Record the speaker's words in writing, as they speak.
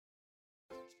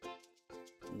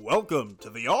Welcome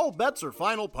to the All Bets Are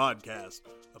Final podcast,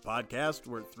 a podcast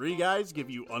where three guys give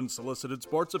you unsolicited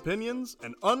sports opinions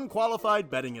and unqualified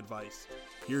betting advice.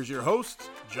 Here's your hosts,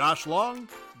 Josh Long,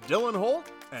 Dylan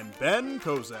Holt, and Ben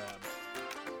Kozab.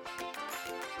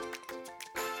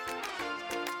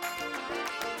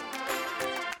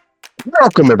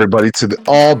 Welcome, everybody, to the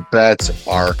All Bets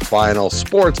Are Final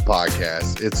sports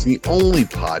podcast. It's the only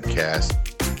podcast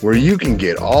where you can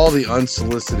get all the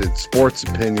unsolicited sports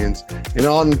opinions and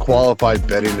unqualified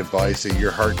betting advice that your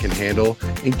heart can handle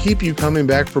and keep you coming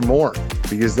back for more,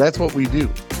 because that's what we do.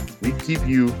 We keep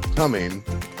you coming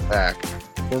back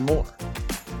for more.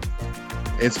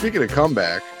 And speaking of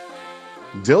comeback,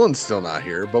 Dylan's still not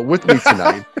here, but with me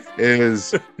tonight is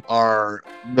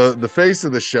the face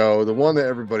of the show, the one that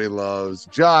everybody loves,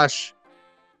 Josh.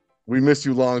 We missed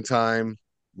you long time.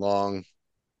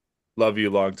 Love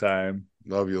you long time.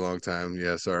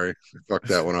 Yeah, sorry. I fucked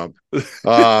that one up.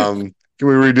 Can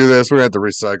we redo this? We're gonna have to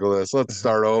recycle this. Let's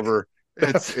start over.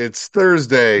 It's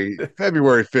Thursday,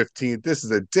 February 15th. This is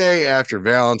the day after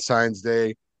Valentine's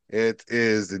Day. It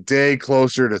is the day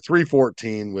closer to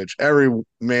 3/14, which every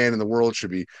man in the world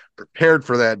should be prepared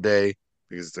for that day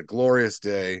because it's a glorious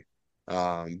day.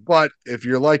 But if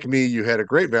you're like me, you had a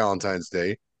great Valentine's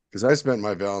Day, because I spent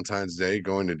my Valentine's Day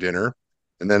going to dinner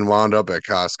and then wound up at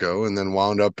Costco and then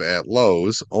wound up at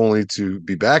Lowe's, only to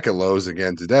be back at Lowe's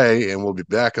again today, and we'll be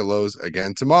back at Lowe's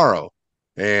again tomorrow.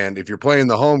 And if you're playing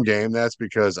the home game, that's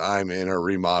because I'm in a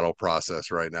remodel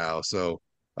process right now. So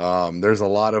there's a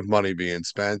lot of money being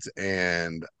spent,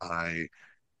 and I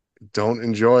don't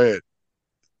enjoy it,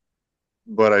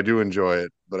 but I do enjoy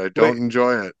it, but I don't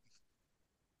enjoy it.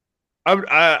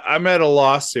 I'm at a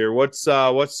loss here. What's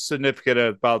significant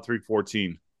about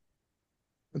 3/14?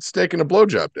 It's steak and a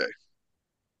blowjob day.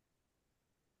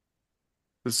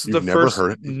 This is You've the never first.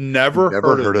 heard it? Never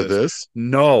heard of this.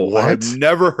 No, What? I've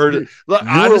never heard it.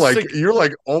 You're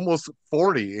like almost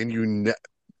 40, and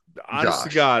honest to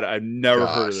Josh. God, I've never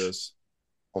heard of Josh. this.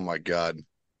 Oh my God!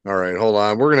 All right, hold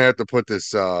on. We're gonna have to put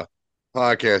this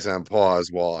podcast on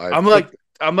pause while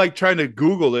I'm like trying to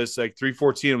Google this, like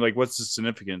 3/14. I'm like, what's the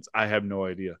significance? I have no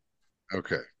idea.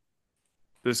 Okay.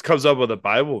 This comes up with a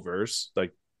Bible verse,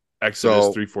 like Exodus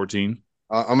 3/14.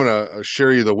 I'm gonna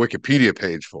share you the Wikipedia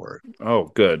page for it. Oh,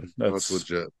 good. That's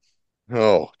legit.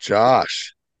 Oh,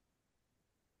 Josh.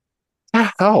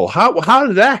 How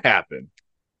did that happen?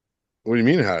 What do you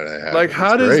mean? How did that happen? Like,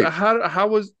 how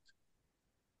was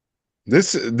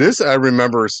this? I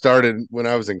remember started when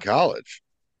I was in college.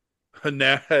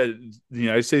 the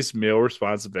United States mail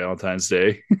response to Valentine's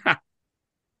Day?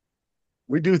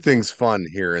 We do things fun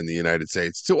here in the United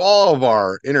States. To all of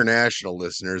our international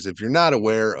listeners, if you're not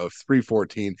aware of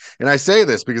 3/14, and I say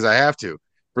this because I have to,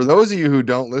 for those of you who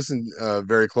don't listen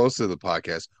very close to the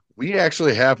podcast, we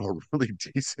actually have a really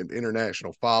decent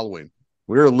international following.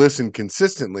 We're listened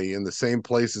consistently in the same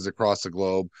places across the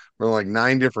globe. We're in like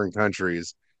 9 different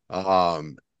countries.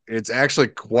 It's actually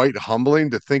quite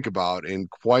humbling to think about, and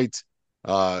quite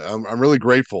I'm really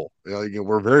grateful.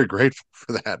 We're very grateful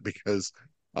for that, because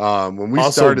when we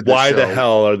also, started the why show, the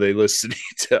hell are they listening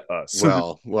to us?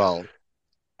 well,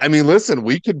 I mean, listen,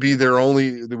 we could be their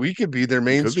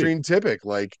mainstream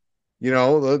typical. Like,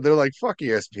 they're like, fuck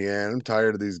ESPN. I'm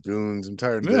tired of these goons. I'm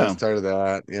tired of this, tired of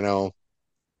that.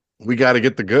 We got to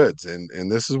get the goods,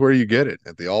 and this is where you get it,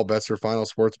 at the All Bets Are Final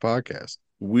Sports podcast.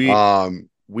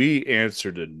 We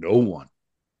answer to no one.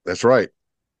 That's right.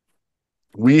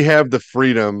 We have the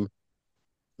freedom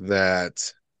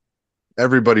that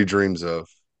everybody dreams of,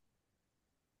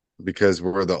 because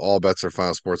we're the All Bets Are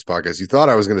Final Sports podcast. You thought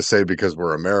I was going to say because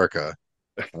we're America,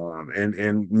 and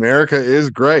America is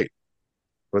great,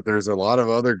 but there's a lot of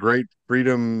other great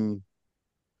freedom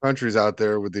countries out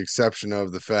there, with the exception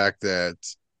of the fact that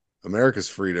America's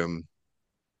freedom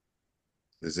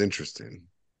is interesting.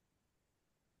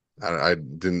 I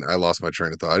lost my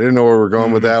train of thought. I didn't know where we're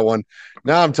going with that one.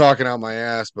 Now I'm talking out my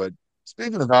ass. But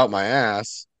speaking about my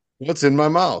ass, what's in my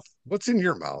mouth? What's in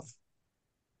your mouth?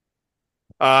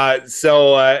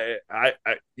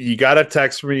 You got a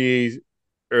text me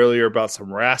earlier about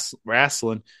some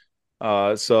wrestling.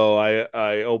 So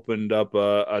I opened up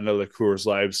another Coors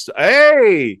Live.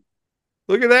 Hey,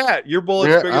 look at that! Your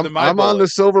bullet's bigger than my bullet. I'm on the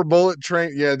silver bullet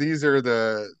train. Yeah,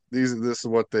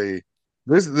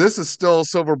 this is still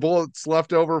silver bullets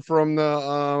left over from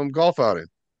the golf outing.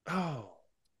 Oh,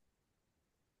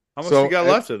 how much you got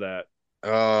left of that?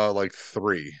 Like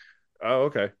 3. Oh,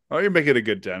 okay. Oh, you're making a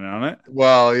good dent on it.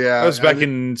 Well, yeah. That was back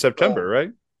in September,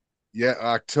 right? Yeah,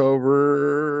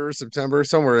 October, September,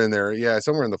 somewhere in there. Yeah,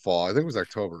 somewhere in the fall. I think it was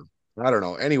October. I don't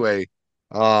know. Anyway,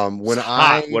 When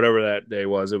hot, whatever that day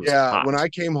was, it was hot. when I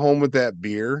came home with that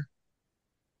beer,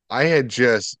 I had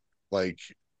just like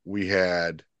we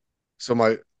had so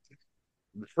my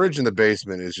the fridge in the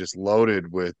basement is just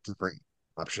loaded with different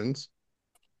options.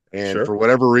 And Sure. for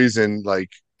whatever reason, like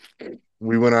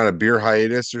we went on a beer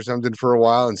hiatus or something for a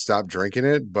while and stopped drinking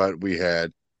it, but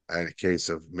I had a case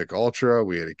of Mick Ultra,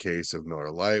 we had a case of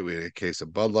Miller Lite, we had a case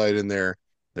of Bud Light in there.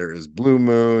 There is Blue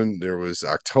Moon, there was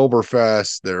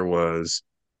Oktoberfest, there was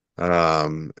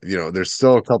there's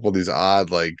still a couple of these odd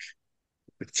like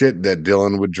shit that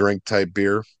Dylan would drink type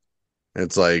beer.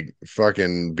 It's like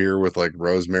fucking beer with like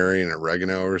rosemary and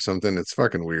oregano or something. It's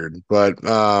fucking weird. But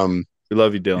We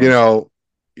love you, you Dylan. know,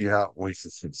 yeah, wait,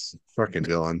 it's fucking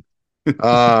Dylan.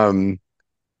 Um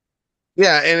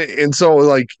yeah, and so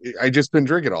like I just been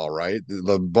drinking all right.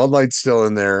 The Bud Light's still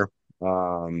in there.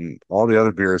 All the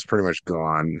other beer is pretty much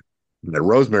gone. The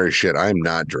rosemary shit I'm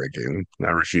not drinking.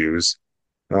 I refuse.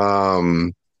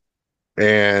 Um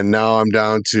and now I'm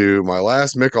down to my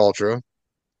last Mick Ultra,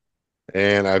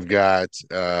 and I've got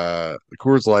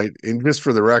Coors Light. And just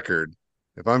for the record,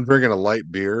 if I'm drinking a light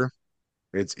beer,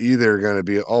 it's either going to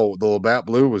be the Labatt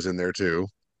Blue was in there too.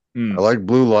 I Mm. like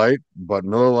Blue Light, but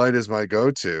Miller Light is my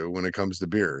go-to when it comes to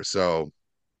beer. So,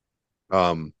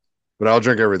 um, but I'll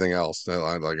drink everything else.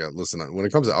 Listen, when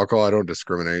it comes to alcohol, I don't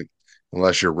discriminate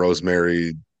unless you're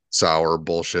rosemary sour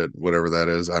bullshit, whatever that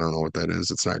is. I don't know what that is.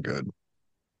 It's not good.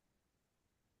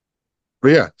 But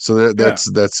yeah, so Yeah.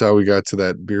 that's how we got to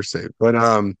that beer save. But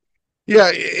yeah,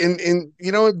 and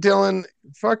you know what, Dylan,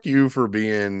 fuck you for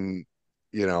being,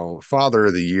 father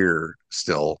of the year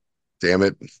still. Damn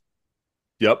it.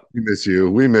 Yep. We miss you.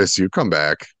 We miss you. Come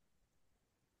back.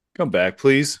 Come back,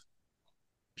 please.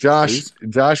 Josh, Please.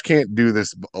 Josh can't do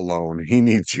this alone. He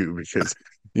needs you because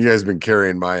you guys been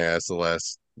carrying my ass the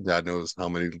last God knows how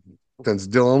many since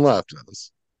Dylan left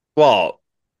us. Well,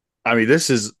 I mean,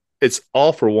 it's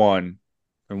all for one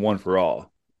and one for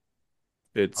all.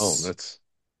 Oh, It's that's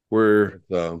we're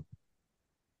uh,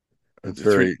 that's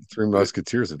three. very Three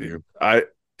Musketeers of you. I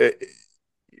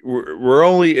we're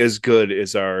only as good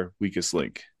as our weakest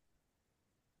link,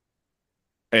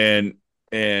 and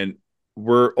and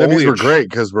we're That means only we're great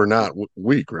because we're not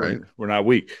weak, right? we're not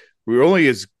weak. We're only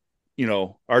as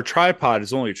our tripod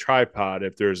is only a tripod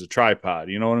if there's a tripod.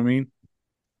 You know what I mean?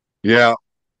 Yeah,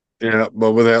 yeah.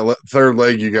 But with that third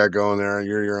leg you got going there,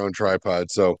 you're your own tripod.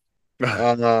 So,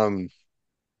 um,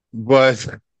 but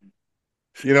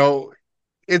you know,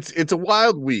 it's a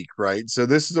wild week, right? So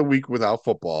this is a week without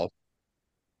football.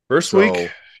 First week, So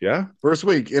yeah. first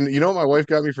week, and you know what my wife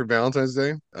got me for Valentine's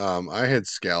Day? I had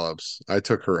scallops. I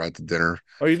took her out to dinner.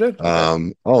 Oh, you did?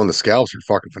 Okay. And the scallops are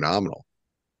fucking phenomenal.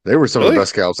 They were some of the Really?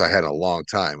 best scallops I had in a long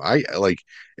time. I like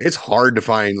it's hard to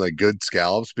find like good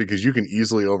scallops because you can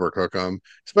easily overcook them,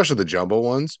 especially the jumbo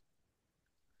ones.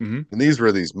 Mm-hmm. And these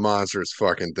were these monstrous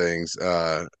fucking things.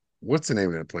 What's the name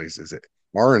of that place? Is it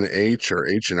R and H or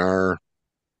H and R?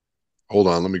 Hold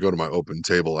on, let me go to my Open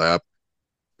Table app.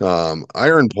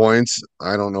 Iron Points.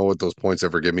 I don't know what those points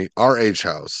ever give me. RH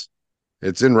House.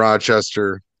 It's in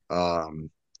Rochester.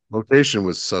 Location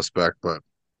was suspect, but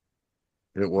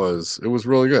it was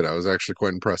really good. I was actually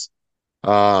quite impressed.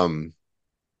 Um,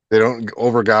 they don't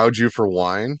overgouge you for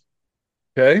wine.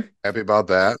 Okay. Happy about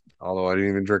that. Although I didn't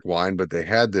even drink wine, but they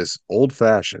had this old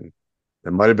fashioned.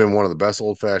 It might have been one of the best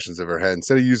old fashions I've ever had.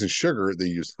 Instead of using sugar, they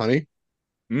used honey.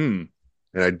 Mm.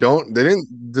 And they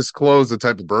didn't disclose the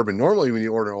type of bourbon. Normally, when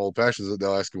you order old fashions,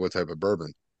 they'll ask you what type of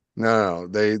bourbon. No,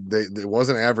 it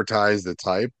wasn't advertised the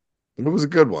type. It was a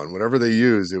good one. Whatever they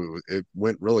used, it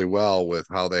went really well with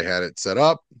how they had it set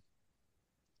up.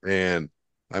 And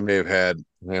I may have had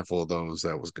a handful of those.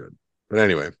 That was good. But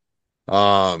anyway,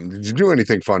 did you do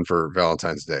anything fun for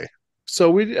Valentine's Day?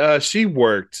 So she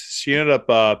worked. She ended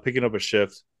up picking up a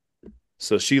shift.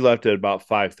 So she left at about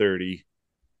 5:30.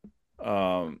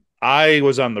 I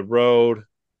was on the road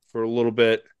for a little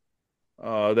bit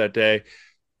that day.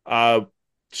 Uh,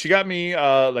 she got me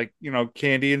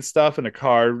candy and stuff and a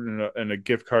card and a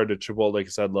gift card to Chipotle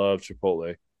because I love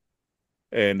Chipotle.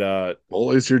 And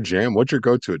Chipotle's your jam. What's your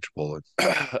go-to at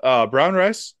Chipotle? brown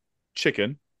rice,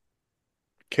 chicken,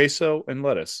 queso, and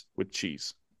lettuce with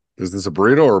cheese Is this a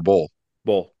burrito or a bowl?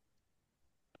 bowl.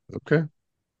 Okay.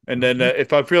 And then Okay.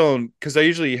 if I'm feeling, because I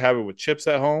usually have it with chips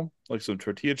at home, like some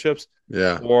tortilla chips,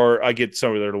 Yeah. or I get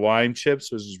some of their lime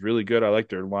chips, which is really good. I like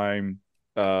their lime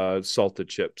salted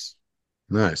chips.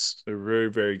 Nice. They're very,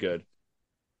 very good.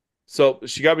 So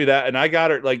she got me that, and I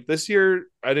got her like this year.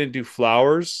 I didn't do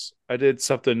flowers. I did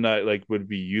something that like would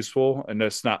be useful, and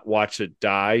that's not watch it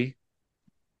die.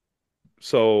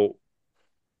 So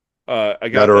I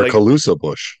Got got her a like Calusa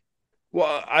bush.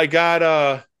 Well, I got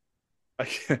I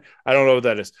don't know what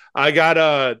that is. I got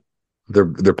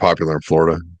They're popular in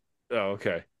Florida. oh,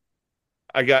 okay.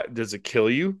 I got does it kill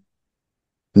you?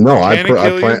 No, Or can it I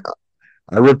kill plant. you?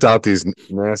 I ripped out these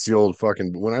nasty old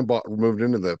fucking when I moved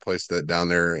into that place that down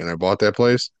there and I bought that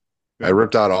place. I Yeah.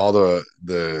 ripped out all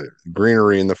the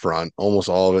greenery in the front, almost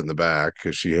all of it in the back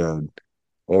because she had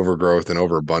overgrowth and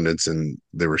overabundance and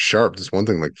they were sharp. This one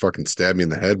thing like fucking stabbed me in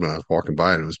the head when I was walking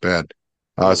by and it was bad.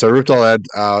 Ooh. So I ripped all that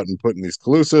out and put in these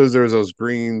calusas. There's those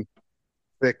green,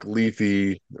 thick,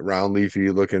 leafy, round leafy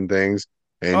looking things,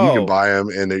 and you can Oh, buy them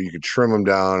and you can trim them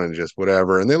down and just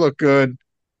whatever, and they look good.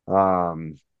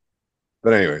 Um,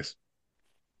 but anyways,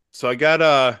 so I got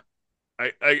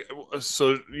I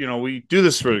so we do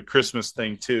this for the Christmas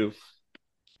thing too.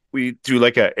 We do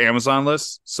like an Amazon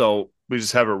list, so we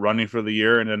just have it running for the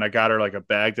year, and then I got her like a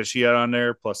bag that she had on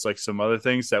there, plus like some other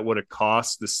things that would have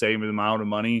cost the same amount of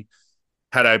money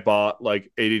had I bought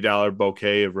like $80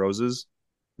 bouquet of roses.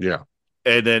 yeah.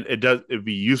 And then it'd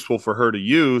be useful for her to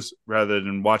use rather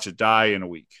than watch it die in a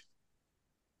week.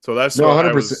 So that's No, what I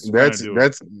 100%. was kind of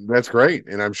doing. That's great,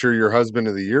 and I'm sure you're husband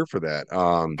of the year for that.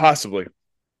 Possibly.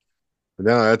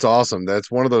 No, that's awesome.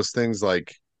 That's one of those things.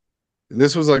 Like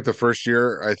this was like the first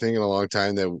year I think in a long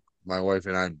time that my wife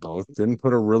and I both didn't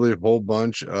put a really whole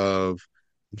bunch of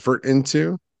effort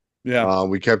into. Yeah.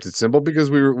 We kept it simple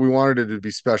because we wanted it to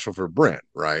be special for Brent,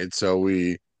 right? So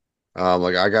we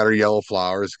like I got her yellow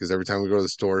flowers because every time we go to the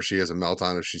store, she has a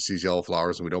meltdown if she sees yellow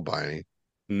flowers and we don't buy any.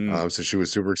 Mm. So she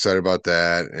was super excited about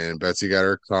that. And Betsy got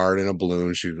her a card and a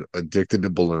balloon. She's addicted to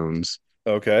balloons.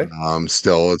 Okay.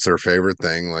 Still, it's her favorite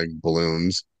thing, like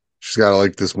balloons. She's got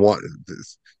like this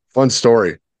fun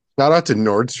story. Shout out to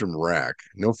Nordstrom Rack.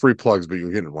 No free plugs, but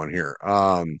you're getting one here.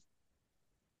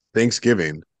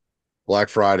 Thanksgiving, Black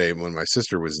Friday, when my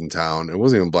sister was in town, it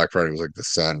wasn't even Black Friday, it was like the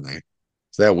Saturday.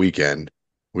 So that weekend,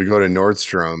 we go to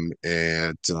Nordstrom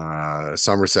at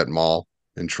Somerset Mall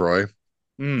in Troy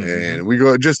Mm-hmm. and we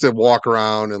go just to walk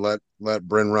around and let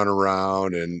Bryn run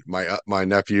around. And my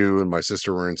nephew and my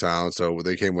sister were in town, so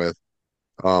they came with.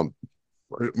 Um,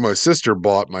 my sister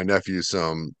bought my nephew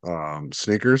some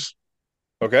sneakers,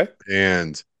 Okay.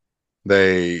 and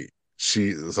they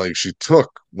she was like she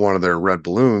took one of their red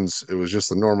balloons. It was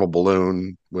just a normal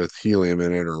balloon with helium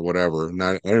in it or whatever.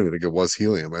 Not I don't even think it was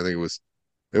helium. I think it was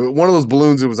one of those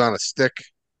balloons. It was on a stick,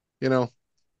 you know.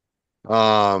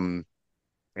 Um,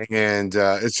 and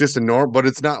it's just a norm, but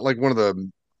it's not like one of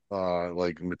the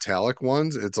like metallic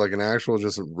ones. It's like an actual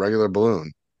just a regular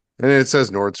balloon, and it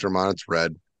says Nordstrom on it's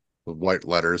red with white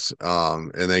letters.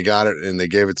 And they got it and they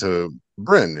gave it to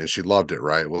Bryn, and she loved it.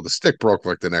 Right. Well, the stick broke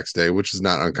like the next day, which is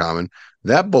not uncommon.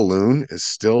 That balloon is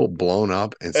still blown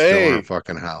up and still in her Hey,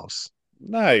 fucking house,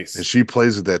 and nice. she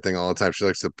plays with that thing all the time. She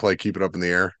likes to play, keep it up in the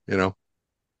air. You know.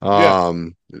 Yeah.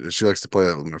 Um, she likes to play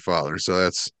that with my father, so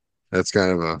that's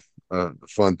kind of a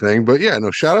fun thing. But yeah,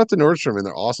 no, shout out to Nordstrom and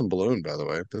their awesome balloon, by the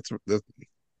way. That's I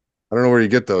don't know where you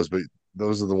get those, but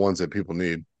those are the ones that people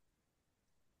need.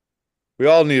 We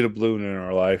all need a balloon in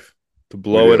our life to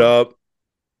We blow it do. up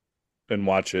and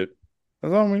watch it.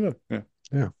 That's all we do. Yeah.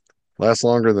 Yeah. Lasts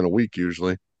longer than a week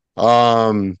usually.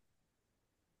 Um,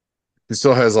 he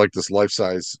still has like this life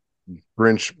size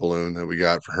Grinch balloon that we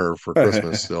got for her for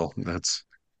Christmas still. That's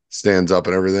stands up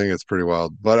and everything. It's pretty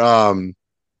wild. But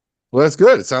well, that's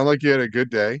good. It sounded like you had a good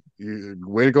day.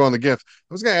 Way to go on the gift.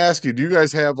 I was gonna ask you, do you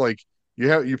guys have like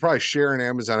you probably share an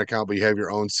Amazon account, but you have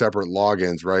your own separate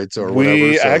logins, right? So or whatever,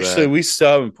 We so actually that we still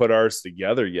haven't put ours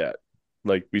together yet.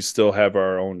 Like we still have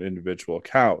our own individual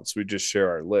accounts. We just share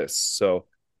our lists. So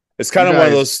it's you kind of one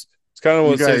of guys those it's kind of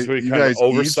one of those things where you you kind of guys each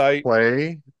oversight.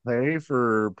 pay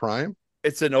for Prime?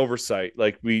 It's an oversight.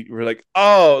 Like we're like,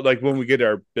 oh, like when we get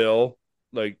our bill,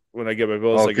 like when I get my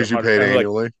bill, it's Oh, like a because you hundred. paid I'm like,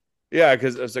 annually. yeah,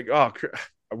 because it's like, oh,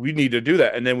 we need to do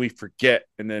that, and then we forget,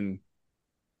 and then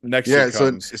next year Yeah,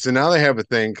 so comes. so now they have a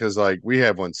thing because like we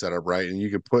have one set up, right? And you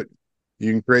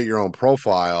can create your own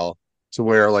profile to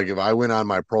where like if I went on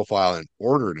my profile and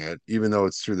ordered it, even though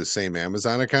it's through the same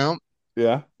Amazon account,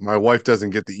 Yeah. my wife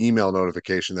doesn't get the email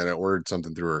notification that I ordered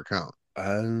something through her account.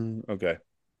 Okay.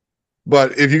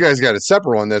 But if you guys got a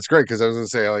separate one, that's great because I was gonna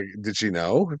say like, did she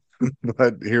know?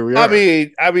 But here we are.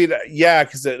 Yeah,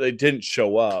 because it didn't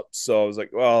show up, so I was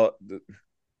like, well, It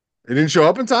didn't show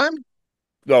up in time.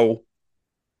 no.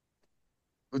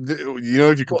 You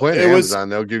know, if you Well, complain to it was Amazon,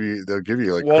 they'll give you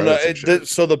like well, no. credits and shit.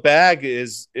 So the bag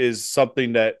is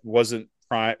something that wasn't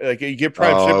prime. Like you get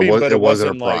prime Oh, shipping, but it it wasn't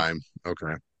a wasn't like Prime.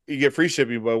 Okay. you get free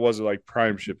shipping, but it wasn't like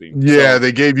prime shipping. Yeah, So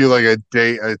they gave you like a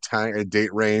date, a time, a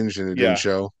date range, and it didn't yeah,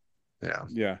 show. Yeah.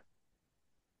 yeah.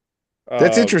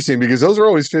 That's interesting because those are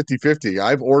always 50-50.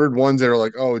 I've ordered ones that are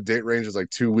like, oh, date range is like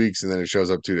 2 weeks, and then it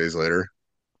shows up 2 days later.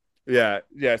 Yeah.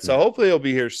 So hopefully it'll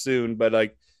be here soon. But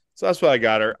like, so that's what I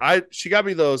got her. She got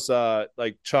me those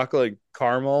like chocolate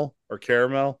caramel or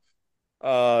caramel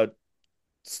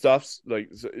stuffs. Like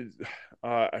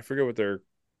I forget what they're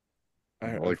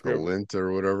Like the Lindt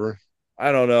or whatever.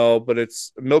 I don't know, but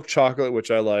it's milk chocolate, which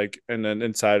I like, and then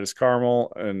inside is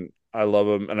caramel, and I love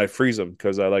them, and I freeze them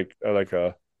because I like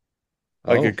a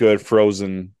good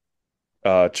frozen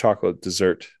chocolate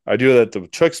dessert. I do it at the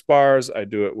Twix bars. I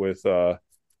do it with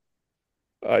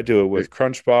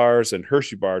Crunch bars, and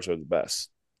Hershey bars are the best.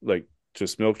 Like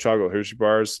just milk chocolate Hershey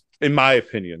bars, in my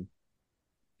opinion.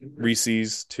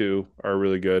 Reese's too are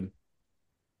really good.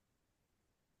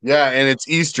 Yeah, and it's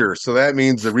Easter, so that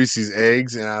means the Reese's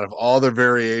eggs, and out of all the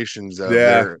variations of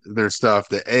their stuff,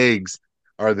 the eggs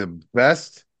are the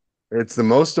best. It's the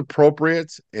most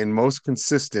appropriate and most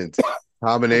consistent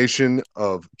combination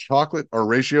of chocolate or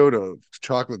ratio to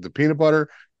chocolate to peanut butter.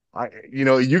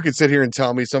 You could sit here and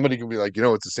tell me somebody can be like,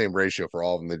 it's the same ratio for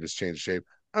all of them. They just change the shape.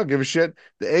 I don't give a shit.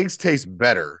 The eggs taste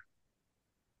better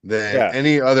than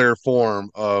any other form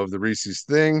of the Reese's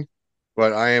thing.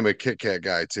 But I am a Kit Kat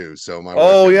guy too, so my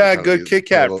good Kit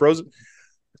Kat frozen.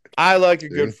 I like a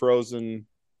good frozen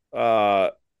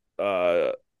candy.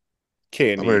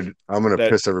 I'm gonna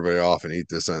piss everybody off and eat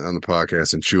this on the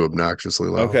podcast and chew obnoxiously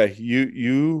loud. Okay,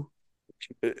 you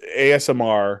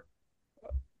ASMR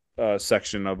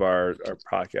section of our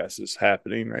podcast is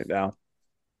happening right now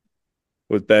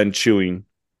with Ben chewing.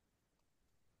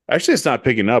 Actually, it's not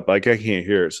picking up. Like I can't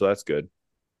hear it, so that's good.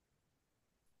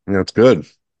 That's good.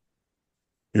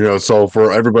 So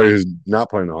for everybody who's not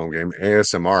playing the home game,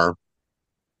 ASMR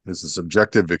is a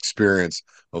subjective experience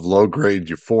of low-grade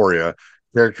euphoria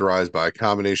characterized by a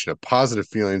combination of positive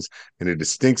feelings and a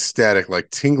distinct static-like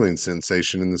tingling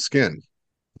sensation in the skin.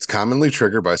 It's commonly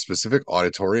triggered by specific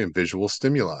auditory and visual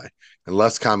stimuli, and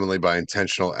less commonly by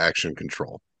intentional action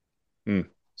control. So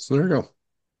there you go.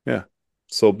 Yeah.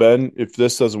 So Ben, if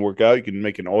this doesn't work out, you can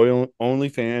make an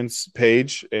OnlyFans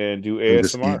page and do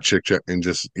ASMR and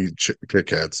just eat Kit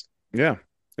Kats. Yeah,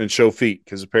 and show feet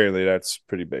because apparently that's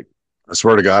pretty big. I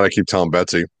swear to God, I keep telling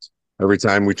Betsy every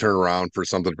time we turn around for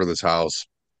something for this house.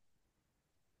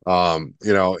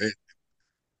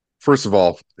 First of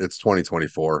all, it's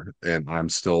 2024, and I'm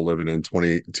still living in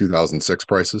 2006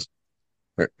 prices.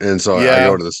 And so I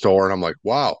go to the store, and I'm like,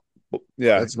 wow,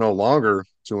 that's no longer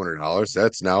 $200.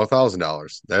 That's now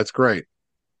 $1,000. That's great.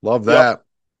 Love that.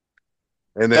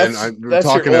 Yep. And then that's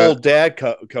talking your old dad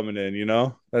coming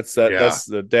in, that's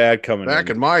the dad coming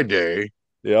back in my day.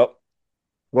 Yep.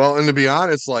 Well, and to be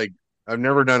honest, like I've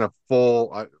never done a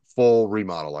full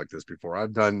remodel like this before.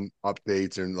 I've done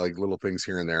updates and like little things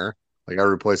here and there. Like I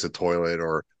replace a toilet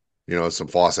or, some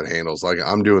faucet handles. Like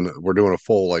we're doing a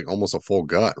full, like almost a full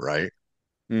gut. Right.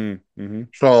 Mm-hmm.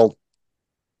 So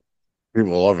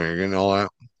people loving it, getting all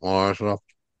that stuff.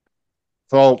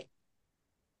 So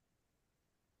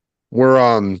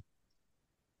we're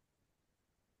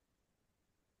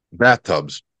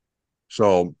bathtubs.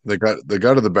 So they got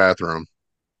to the bathroom,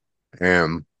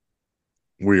 and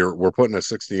we're putting a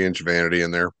 60-inch vanity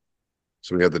in there.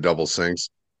 So we have the double sinks.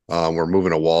 We're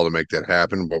moving a wall to make that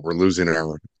happen, but we're losing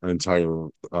our entire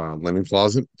linen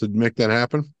closet to make that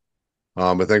happen.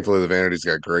 But thankfully the vanity's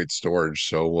got great storage,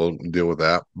 so we'll deal with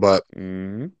that. But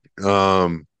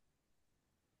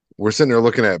we're sitting there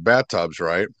looking at bathtubs,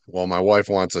 right? Well, my wife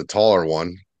wants a taller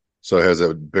one, so it has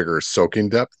a bigger soaking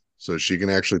depth, so she can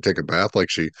actually take a bath.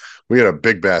 We had a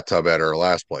big bathtub at our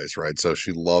last place, right? So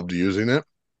she loved using it.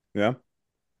 Yeah.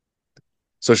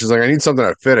 So she's like, I need something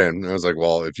I fit in. And I was like,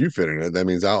 well, if you fit in it, that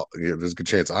means there's a good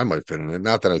chance I might fit in it.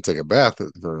 Not that I take a bath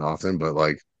very often, but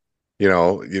like,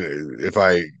 if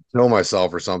I kill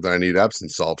myself or something, I need Epsom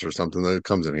salts or something that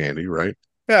comes in handy, right?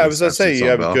 Yeah, I was gonna say you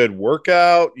have a good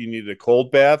workout, you need a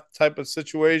cold bath type of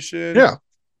situation. Yeah.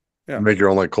 Make your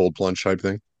own like cold plunge type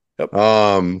thing. Yep.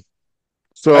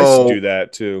 So I used to do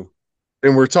that too.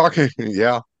 And we're talking,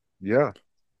 yeah.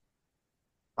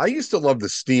 I used to love the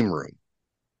steam room.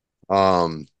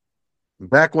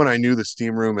 Back when I knew the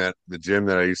steam room at the gym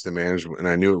that I used to manage and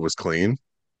I knew it was clean,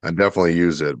 I definitely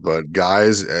use it. But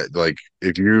guys, like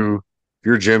if your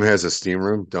gym has a steam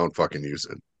room, don't fucking use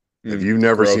it. If you've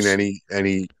never seen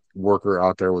any worker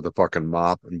out there with a fucking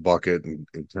mop and bucket and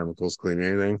chemicals cleaning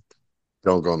anything,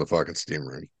 don't go in the fucking steam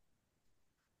room.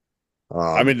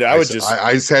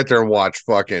 I sat there and watched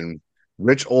fucking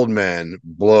rich old men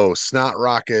blow snot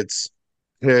rockets,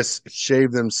 piss,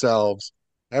 shave themselves,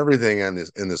 everything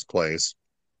in this place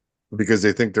because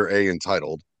they think they're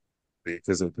entitled.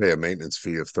 because they pay a maintenance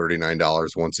fee of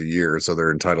 $39 once a year, so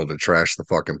they're entitled to trash the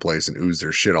fucking place and ooze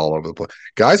their shit all over the place.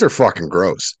 Guys are fucking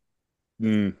gross.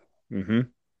 Mm-hmm.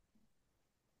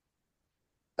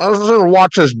 I was gonna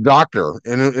watch this doctor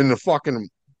in the fucking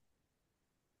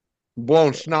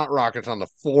blowing snot rockets on the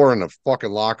floor in the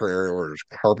fucking locker area where it's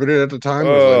carpeted at the time.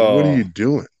 I was like, what are you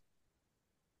doing?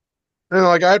 And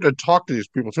like I had to talk to these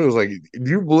people too. It was like,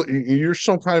 you're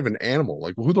some kind of an animal.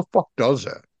 Like, who the fuck does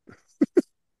that?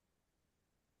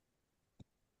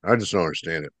 I just don't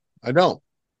understand it. I don't.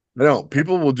 I don't.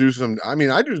 People will do some. I mean,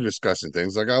 I do disgusting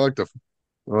things. Like I like to,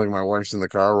 like my wife's in the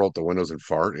car, roll up the windows and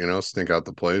fart. Stink out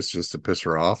the place just to piss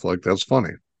her off. Like that's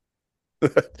funny.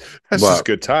 That's just a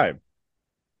good time.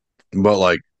 But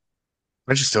like,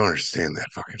 I just don't understand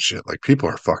that fucking shit. Like people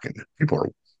are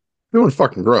doing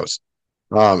fucking gross.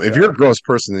 If you're a gross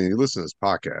person and you listen to this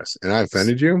podcast and I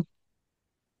offended you,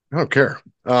 I don't care.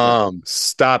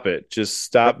 Stop it. Just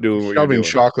stop doing what you're shoving doing.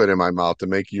 chocolate in my mouth to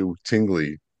make you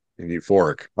tingly and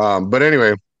euphoric. But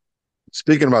anyway,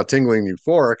 speaking about tingly and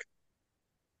euphoric,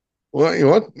 well, you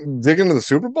know what? Dig into the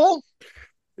Super Bowl?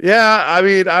 Yeah, I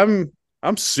mean,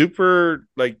 I'm super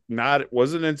like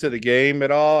wasn't into the game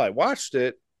at all. I watched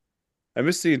it. I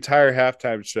missed the entire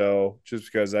halftime show just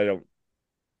because I don't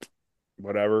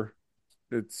whatever.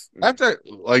 It's After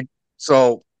like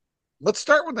so let's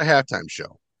start with the halftime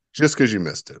show, just because you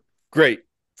missed it. great.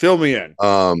 Fill me in.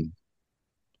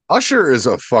 Usher is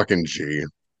a fucking G.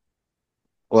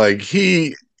 Like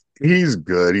he's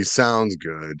good. He sounds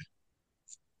good.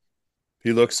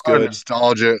 He looks good.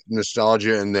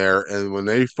 Nostalgia in there. And when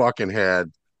they fucking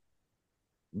had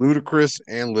Ludacris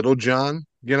and Little John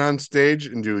get on stage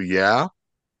and do yeah,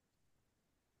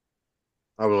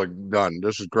 I was like, done.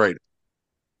 This is great.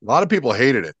 A lot of people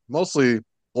hated it, mostly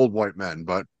old white men,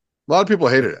 but a lot of people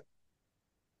hated it.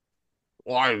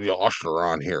 Why is the Usher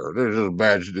on here? This is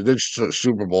bad. This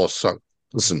Super Bowl suck.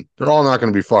 Listen, they're all not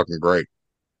going to be fucking great.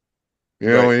 You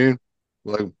know what I mean?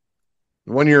 Like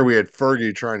one year we had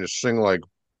Fergie trying to sing like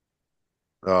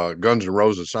Guns N'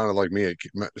 Roses. Sounded like me. It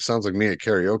sounds like me at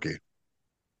karaoke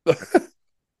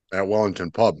at Wellington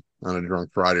Pub on a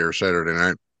drunk Friday or Saturday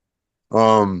night.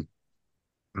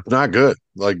 It's not good.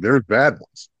 Like there's bad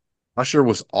ones. Usher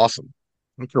was awesome.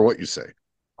 I don't care what you say.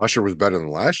 Usher was better than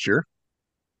last year.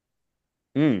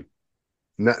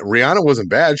 Rihanna wasn't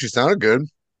bad. She sounded good.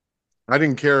 I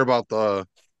didn't care about the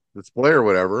display or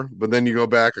whatever. But then you go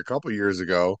back a couple years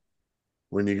ago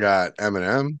when you got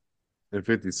Eminem and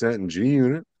 50 Cent and G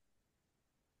Unit.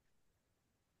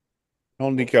 I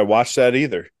don't think I watched that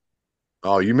either.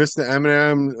 Oh, you missed the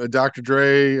Eminem, Dr.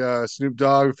 Dre, Snoop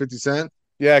Dogg, 50 Cent?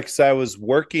 Yeah, because I was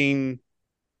working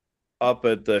up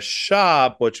at the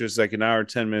shop, which was like an hour and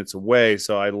 10 minutes away.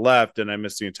 So I left and I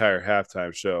missed the entire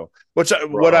halftime show.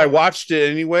 Would I watched it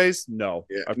anyways? No,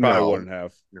 yeah, I probably wouldn't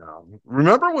have. No.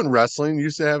 Remember when wrestling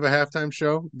used to have a halftime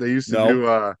show? They used to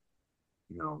do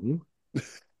no.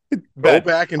 Go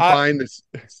back and find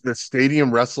the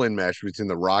stadium wrestling match between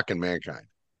The Rock and Mankind.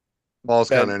 Falls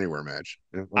Count Anywhere match.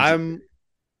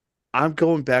 I'm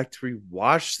going back to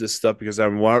rewatch this stuff because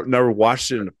I've never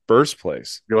watched it in the first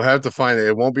place. You'll have to find it.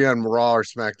 It won't be on Raw or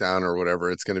SmackDown or whatever.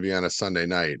 It's going to be on a Sunday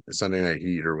Night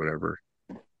Heat or whatever.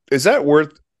 Is that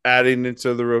worth adding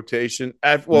into the rotation?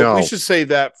 No. We should say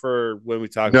that for when we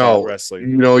talk about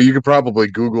wrestling. You could probably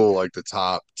Google like the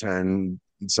top 10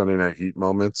 Sunday Night Heat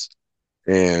moments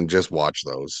and just watch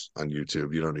those on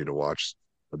YouTube. You don't need to watch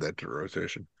that to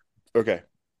rotation. Okay.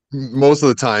 Most of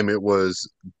the time it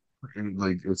was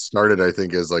like it started, I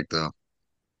think, as like the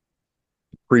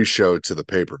pre-show to the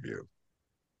pay-per-view.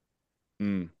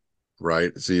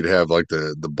 Right? So you'd have like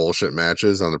the bullshit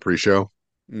matches on the pre-show.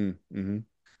 Mm-hmm. And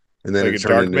then like it a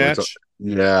dark match?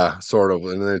 Yeah, sort of.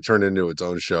 And then it turned into its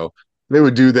own show. They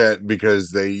would do that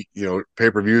because they,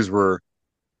 pay-per-views were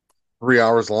 3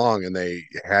 hours long and they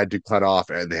had to cut off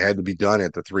and they had to be done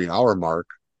at the 3-hour mark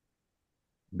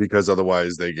because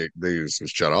otherwise they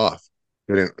just shut off.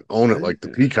 They didn't own it like the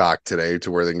Peacock today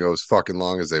to where they can go as fucking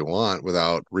long as they want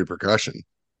without repercussion.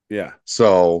 Yeah.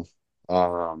 So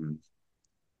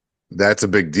that's a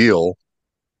big deal.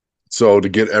 So to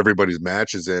get everybody's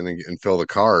matches in and fill the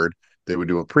card, they would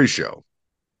do a pre-show.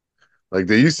 Like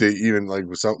they used to, even like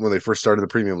when they first started the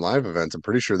premium live events, I'm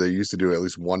pretty sure they used to do at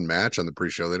least one match on the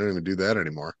pre-show. They don't even do that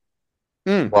anymore.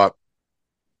 But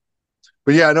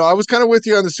yeah, no, I was kind of with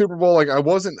you on the Super Bowl. Like I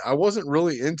wasn't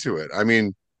really into it. I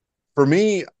mean, for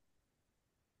me,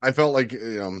 I felt like,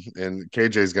 and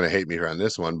KJ's going to hate me here on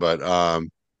this one, but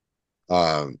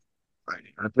I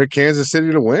picked Kansas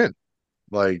City to win.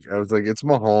 Like I was like, it's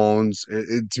Mahomes.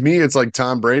 To me, it's like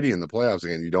Tom Brady in the playoffs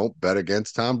again. You don't bet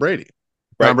against Tom Brady.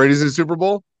 Right. Tom Brady's in the Super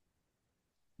Bowl.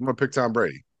 I'm gonna pick Tom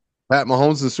Brady. Pat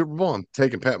Mahomes in the Super Bowl. I'm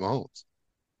taking Pat Mahomes.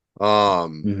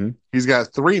 He's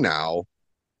got 3 now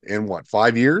in what,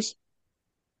 5 years?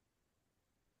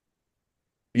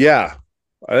 Yeah,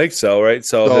 I think so, right?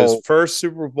 So his So first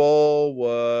Super Bowl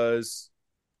was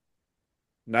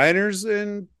Niners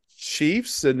and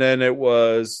Chiefs, and then it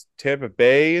was Tampa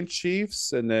Bay and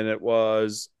Chiefs, and then it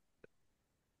was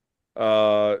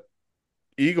uh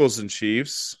Eagles and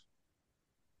Chiefs,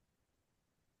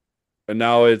 and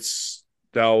now it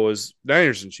was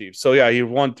Niners and Chiefs. So yeah, he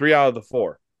won 3 out of the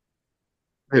 4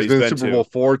 that he's he's been to been Super to. Bowl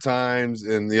 4 times,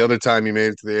 and the other time he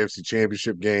made it to the AFC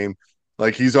Championship game.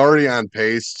 Like he's already on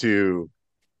pace to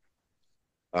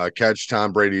catch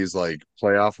Tom Brady's like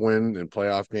playoff win and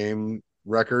playoff game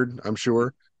record, I'm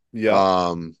sure. Yeah.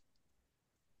 Um,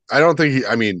 I don't think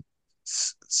I mean,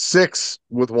 6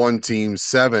 with one team,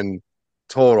 7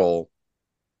 total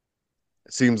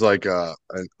seems like an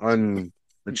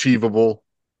unachievable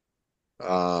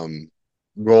um,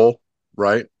 goal,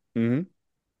 right? Mm-hmm.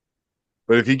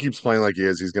 But if he keeps playing like he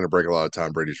is, he's going to break a lot of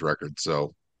Tom Brady's records.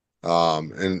 So,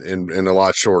 in a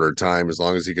lot shorter time, as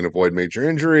long as he can avoid major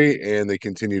injury and they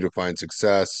continue to find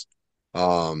success.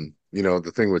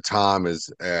 The thing with Tom is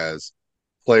as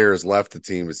players left the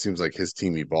team, it seems like his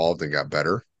team evolved and got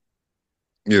better.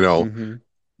 You know, Mm-hmm.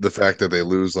 the fact that they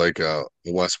lose like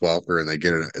Wes Welker and they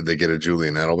get a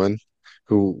Julian Edelman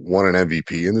who won an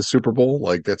MVP in the Super Bowl,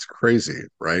 like that's crazy,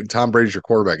 right? Tom Brady's your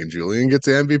quarterback and Julian gets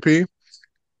the MVP.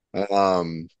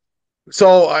 Um,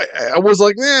 so I was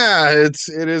like, yeah, it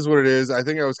is what it is. I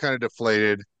think I was kind of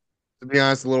deflated, to be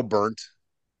honest, a little burnt.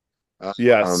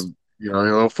 Yes. A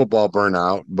little football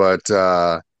burnout, but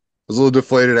I was a little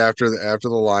deflated after the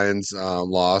Lions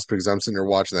lost because I'm sitting there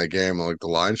watching that game. I'm like, the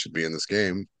Lions should be in this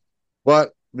game,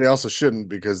 but they also shouldn't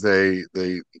because they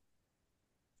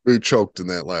choked in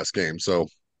that last game. So,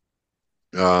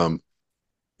 um,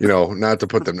 not to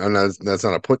put them, that's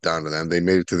not a put down to them. They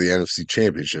made it to the NFC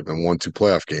Championship and won 2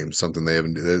 playoff games, something they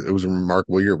haven't. It was a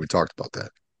remarkable year. We talked about that.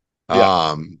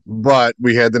 Yeah. But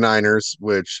we had the Niners,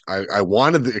 which I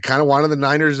kind of wanted the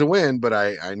Niners to win, but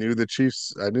I knew the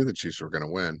Chiefs. I knew the Chiefs were going to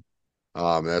win.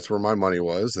 That's where my money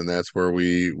was, and that's where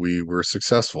we were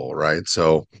successful, right?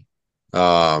 So,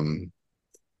 um,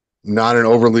 not an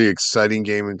overly exciting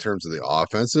game in terms of the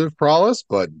offensive prowess,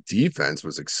 but defense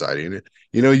was exciting.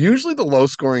 Usually the low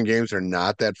scoring games are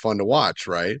not that fun to watch,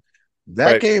 right?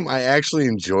 That Right. game, I actually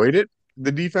enjoyed it,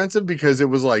 the defensive, because it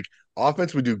was like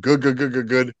offense would do good, good, good, good,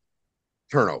 good,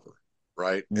 turnover,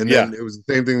 right? And Yeah. then it was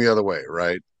the same thing the other way,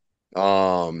 right?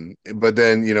 But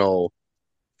then,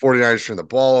 49ers turned the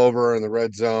ball over in the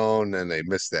red zone and they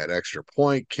missed that extra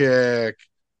point kick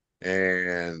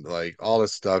and like all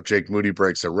this stuff. Jake Moody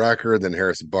breaks a record, then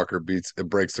Harrison Bucker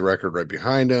breaks the record right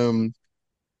behind him.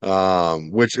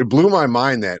 Which it blew my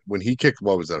mind that when he kicked,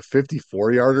 what was that, a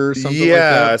 54 yarder or something like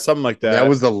that? Yeah, something like And that that.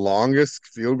 was the longest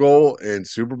field goal in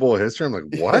Super Bowl history. I'm like,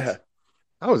 what? Yeah.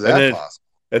 How is And that then possible?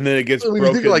 and then it gets When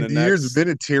you think of broken like the the years next.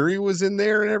 Vinatieri was in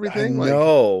there and I everything, like,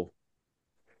 know.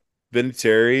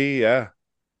 Vinatieri, yeah.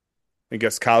 And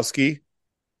Gostkowski,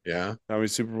 yeah, how many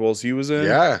Super Bowls he was in.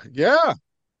 yeah, yeah.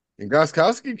 And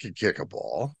Goskowski could kick a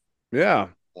ball. Yeah.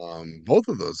 Both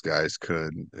of those guys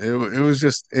could. It was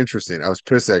just interesting. I was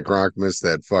pissed that Gronk missed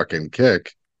that fucking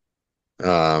kick.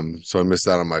 So I missed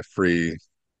out on my free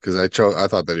because I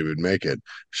thought that he would make it.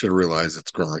 Should have realized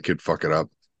it's Gronk. He'd fuck it up.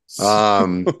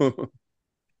 Um,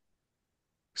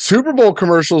 Super Bowl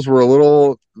commercials were a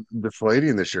little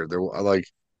deflating this year. There, like,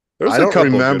 There's I a don't couple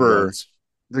of good remember ones.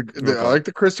 I Okay. like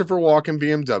the Christopher Walken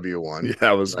BMW one. Yeah,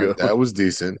 that was Right, good. that was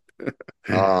decent.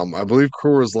 I believe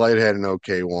Coors Light had an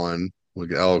okay one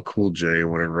with L Cool J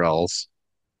and whatever else.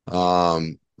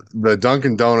 Um, the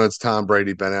Dunkin' Donuts, Tom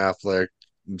Brady, Ben Affleck,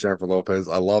 Jennifer Lopez.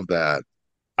 I love that.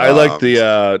 I like Um,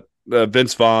 the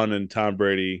Vince Vaughn and Tom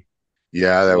Brady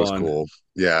yeah, that was one. cool.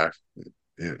 Yeah,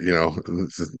 you're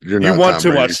You not want Tom too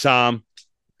Brady. much, Tom.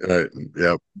 Right.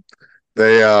 Yep.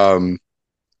 They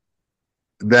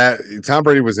that Tom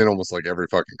Brady was in almost like every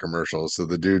fucking commercial. So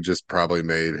the dude just probably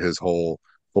made his whole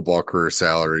football career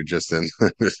salary just in,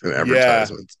 just in Yeah.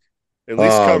 advertisements. At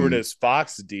least covered Um, his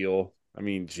Fox deal. I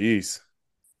mean, geez.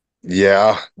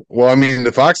 yeah. Well, I mean,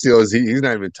 the Fox deal is he's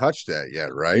not even touched that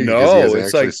yet, right? Because he No, hasn't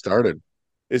actually started.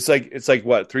 it's like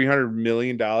what, $300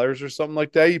 million or something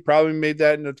like that. You probably made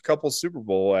that in a couple Super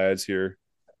Bowl ads here.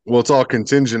 Well, it's all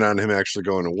contingent on him actually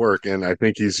going to work, and I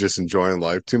think he's just enjoying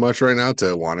life too much right now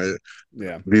to want to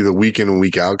Yeah. be the week in and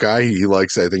week out guy. He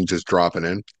likes, I think, just dropping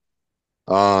in.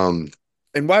 Um,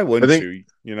 And why I wouldn't think, you?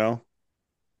 You know?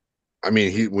 I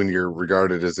mean, he when you're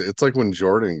regarded as it's like when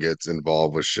Jordan gets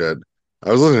involved with shit.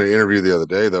 I was listening to an interview the other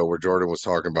day though, where Jordan was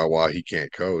talking about why he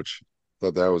can't coach.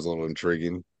 Thought that was a little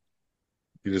intriguing.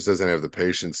 He just doesn't have the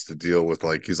patience to deal with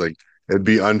he's like it'd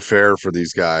be unfair for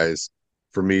these guys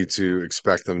for me to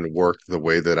expect them to work the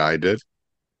way that I did,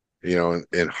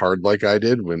 and hard like I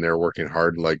did when they're working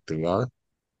hard like they are.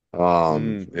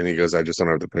 Mm. And he goes, I just don't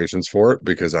have the patience for it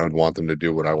because I would want them to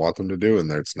do what I want them to do, and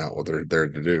that's not what they're there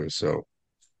to do. So,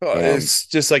 Well, um, it's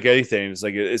just like anything. It's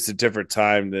like it's a different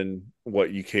time than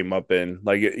what you came up in.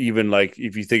 Like even like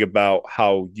if you think about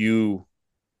how you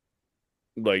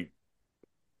like,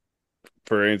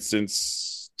 for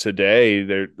instance, today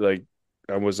they're like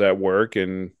I was at work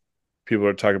and people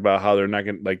are talking about how they're not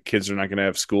gonna like kids are not gonna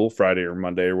have school Friday or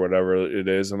Monday or whatever it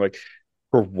is. I'm like,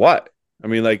 for what? I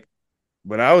mean, like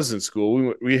when I was in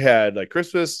school, we had like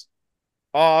Christmas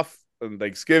off and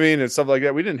Thanksgiving and stuff like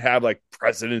that. We didn't have like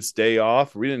President's Day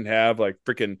off. We didn't have like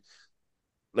freaking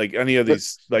like any of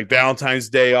these like Valentine's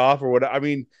Day off or what. I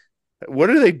mean, what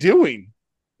are they doing?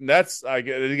 And that's I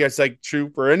guess like true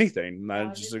for anything,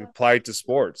 not just applied to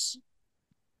sports.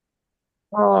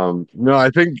 no, I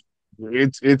think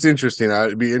it's interesting.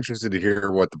 I'd be interested to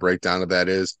hear what the breakdown of that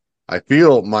is. I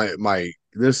feel my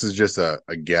this is just a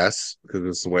guess because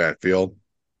this is the way I feel.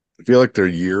 I feel like their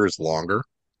year is longer.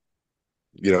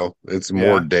 It's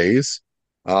more Yeah. days,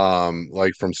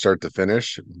 like from start to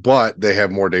finish, but they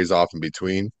have more days off in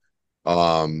between.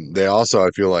 They also, I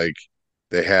feel like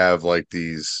they have like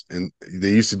these, and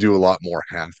they used to do a lot more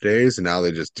half days, and now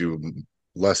they just do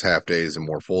less half days and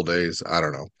more full days. I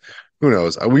don't know. Who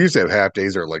knows? We used to have half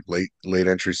days or like late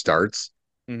entry starts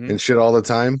Mm-hmm. and shit all the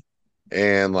time.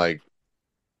 And like,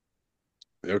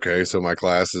 okay, so my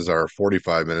classes are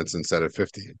 45 minutes instead of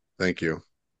 50. Thank you.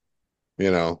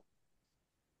 You know,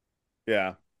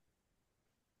 Yeah.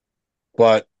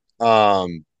 but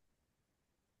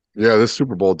yeah, this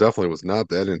Super Bowl definitely was not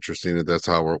that interesting if that's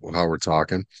how we're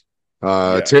talking.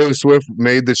 Yeah. Taylor Swift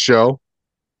made the show.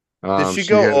 Did she She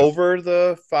go had over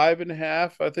the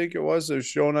 5.5? I think it was. It was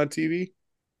shown on TV.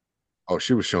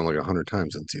 she was shown like 100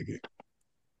 times on TV.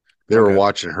 They were Okay.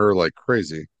 watching her like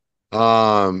crazy.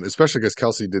 Especially because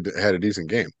Kelsey had a decent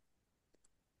game.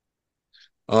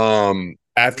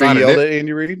 After he Not a yelled nit. at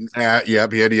Andy Reid. Yep,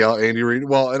 he had to yell at Andy Reid.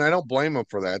 Well, and I don't blame him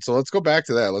for that. So let's go back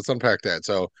to that. Let's unpack that.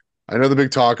 So I know the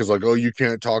big talk is like, oh, you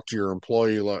can't talk to your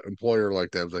employer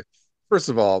like that. I was like, first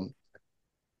of all,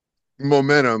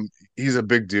 momentum. He's a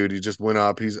big dude. He just went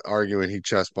up. He's arguing. He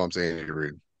chest bumps Andy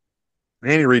Reid.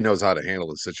 Andy Reid knows how to handle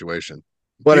the situation,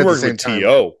 but He at the worked same with time,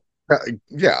 To. yeah,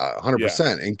 Yeah.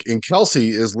 100%. And Kelsey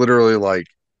is literally like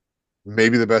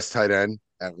maybe the best tight end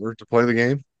ever to play the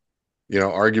game.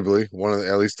 Arguably one of the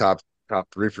at least top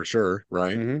three for sure,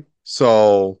 right? Mm-hmm.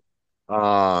 So,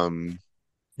 um,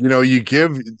 you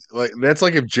give like that's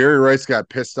like if Jerry Rice got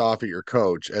pissed off at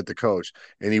the coach,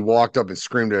 and he walked up and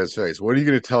screamed at his face. What are you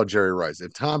going to tell Jerry Rice?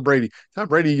 If Tom Brady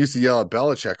used to yell at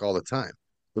Belichick all the time,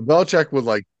 but Belichick would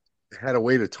like had a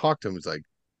way to talk to him. It's like,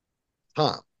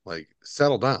 Tom, like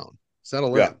settle down,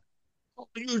 settle Yeah.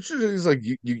 in. He's like,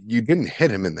 you didn't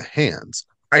hit him in the hands.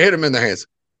 I hit him in the hands.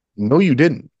 No, you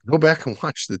didn't. Go back and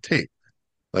watch the tape.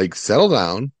 Like, settle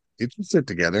down, get your sit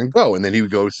together, and go. And then he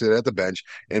would go sit at the bench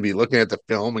and be looking at the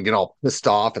film and get all pissed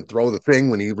off and throw the thing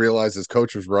when he realized his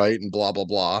coach was right and blah blah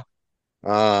blah.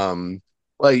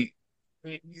 Like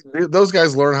those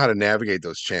guys learn how to navigate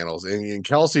those channels. And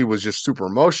Kelsey was just super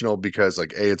emotional because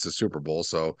like, it's a Super Bowl,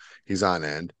 so he's on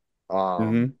end.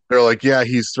 Mm-hmm. They're like, yeah,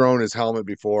 he's thrown his helmet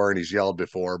before and he's yelled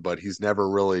before, but he's never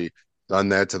really done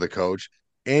that to the coach.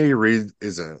 Andy Reid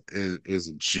is a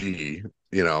G,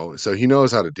 so he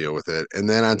knows how to deal with it. And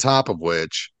then on top of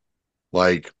which,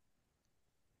 like,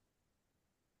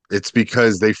 it's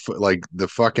because like the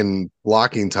fucking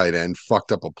blocking tight end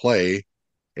fucked up a play,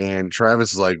 and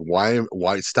Travis is like, why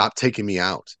stop taking me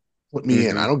out? Put me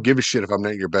in. I Mm-hmm. don't give a shit if I'm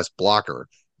not your best blocker.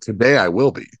 Today I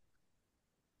will be.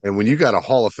 And when you got a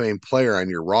Hall of Fame player on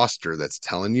your roster that's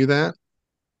telling you that,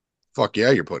 fuck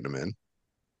yeah, you're putting him in.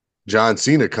 John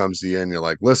Cena comes to you and you're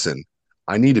like, listen,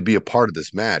 I need to be a part of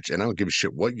this match, and I don't give a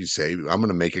shit what you say. I'm going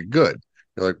to make it good.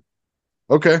 You're like,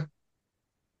 okay,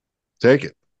 take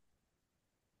it.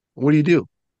 What do you do?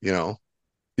 You know,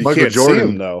 You Michael can't see Jordan.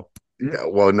 him though. Yeah,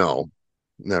 well, no,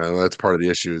 that's part of the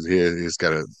issue. He's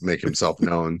got to make himself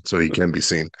known so he can be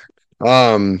seen.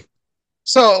 Um,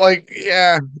 so like,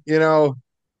 yeah, you know,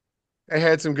 I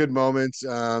had some good moments.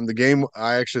 The game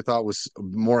I actually thought was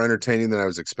more entertaining than I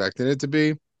was expecting it to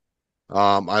be.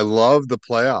 I love the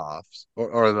playoffs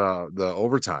or the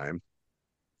overtime.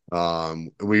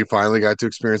 We finally got to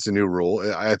experience a new rule.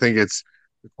 I think it's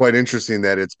quite interesting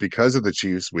that it's because of the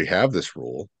Chiefs we have this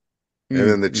rule, and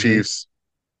then the Mm-hmm. Chiefs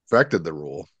affected the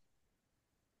rule.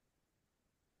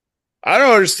 I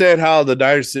don't understand how the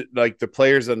Niners, like the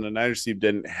players on the Niners team,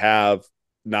 didn't have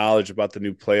knowledge about the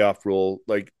new playoff rule.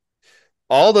 Like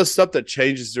all the stuff that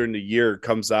changes during the year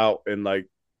comes out and like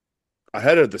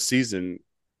ahead of the season.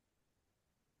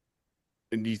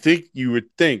 And you would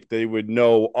think they would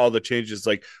know all the changes.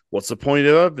 Like, what's the point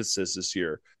of emphasis this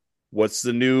year? What's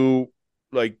the new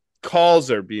like calls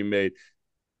that are being made?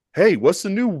 Hey, what's the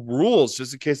new rules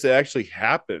just in case it actually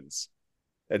happens?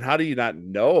 And how do you not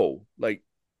know? Like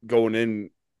going in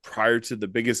prior to the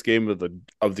biggest game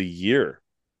of the year.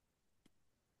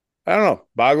 I don't know.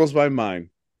 Boggles my mind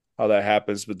how that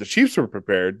happens. But the Chiefs were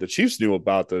prepared. The Chiefs knew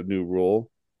about the new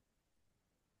rule.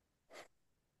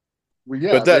 Well,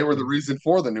 yeah, But they were the reason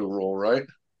for the new rule, right?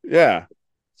 yeah.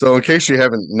 So, in case you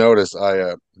haven't noticed,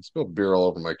 I spilled beer all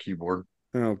over my keyboard.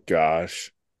 Oh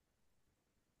gosh.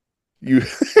 You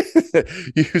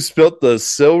you spilt the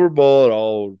silver bullet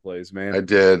all over the place, man. I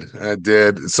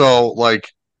did. So, like,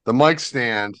 the mic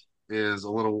stand is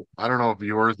a little. I don't know if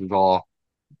yours is all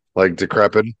like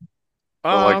decrepit,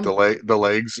 but like the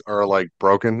legs are like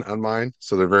broken on mine,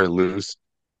 so they're very loose.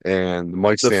 And the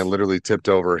mic stand literally tipped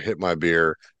over, hit my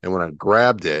beer, and when I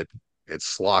grabbed it, it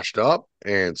sloshed up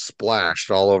and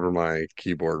splashed all over my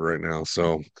keyboard right now.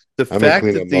 So the fact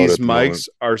that these mics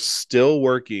are still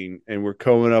working and we're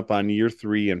coming up on year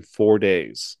 3 in 4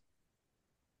 days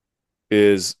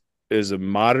is a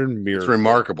modern miracle. It's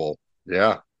remarkable.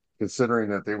 Yeah.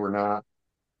 Considering that they were not,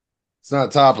 it's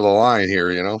not top of the line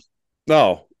here, you know?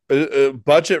 No, a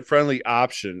budget friendly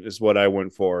option is what I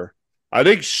went for. I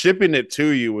think shipping it to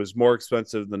you was more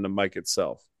expensive than the mic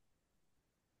itself.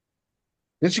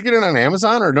 Didn't you get it on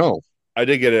Amazon or no? I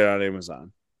did get it on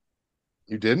Amazon.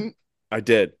 You didn't? I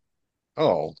did.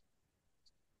 Oh.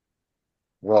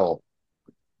 Well,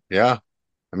 yeah.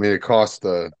 I mean, it cost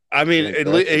the. I mean, it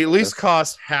at least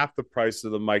cost half the price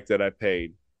of the mic that I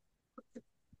paid.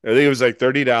 I think it was like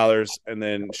 $30, and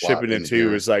then shipping it to you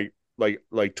was like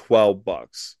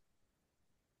 $12.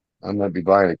 I might be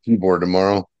buying a keyboard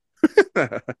tomorrow.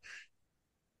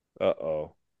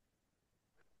 Uh-oh.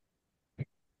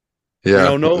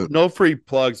 Yeah. No free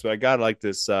plugs, but I got like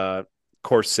this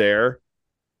Corsair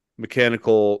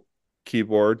mechanical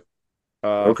keyboard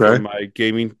for my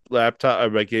gaming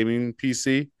laptop, my gaming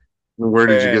PC. Where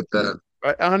did you get that?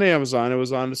 On Amazon. It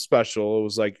was on a special. It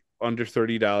was like under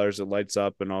 $30. It lights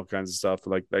up and all kinds of stuff.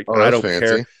 Like I don't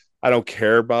care. I don't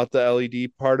care about the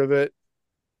LED part of it.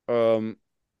 I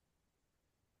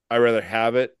rather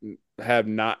have it,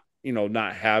 not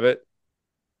have it.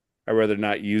 I'd rather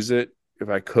not use it if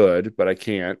I could, but I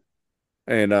can't.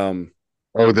 And the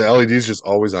LED is just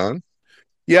always on?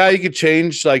 Yeah, you could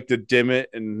change like to dim it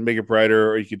and make it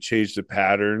brighter, or you could change the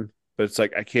pattern, but it's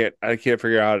like I can't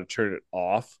figure out how to turn it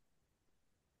off.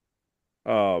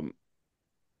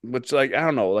 Which like I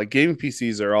don't know, like gaming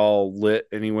PCs are all lit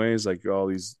anyways, like all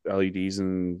these LEDs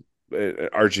and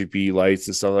RGB lights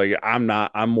and stuff like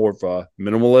that. I'm more of a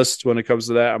minimalist when it comes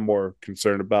to that. I'm more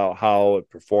concerned about how it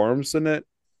performs than it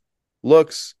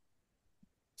looks.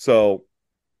 So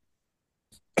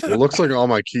it looks like all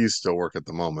my keys still work at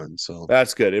the moment, so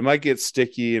that's good. It might get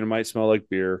sticky and it might smell like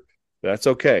beer. That's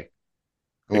okay.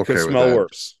 It could with smell that.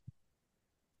 worse.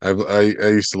 I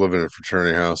used to live in a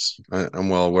fraternity house. I'm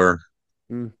well aware.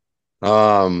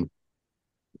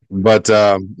 But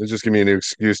it just give me a new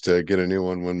excuse to get a new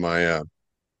one when my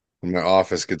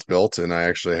office gets built and I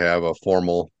actually have a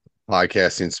formal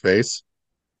podcasting space.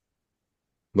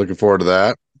 Looking forward to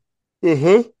that.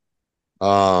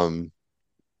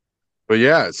 But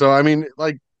yeah, so I mean,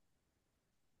 like,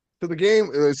 to the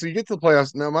game. So you get to the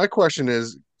playoffs. Now, my question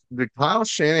is, did Kyle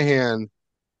Shanahan,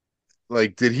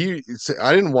 like, did he say,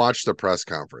 I didn't watch the press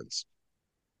conference.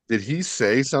 Did he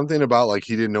say something about like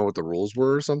he didn't know what the rules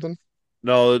were or something?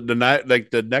 No,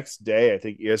 the next day, I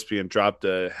think ESPN dropped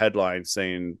a headline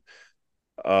saying,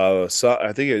 so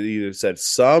I think it either said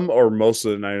some or most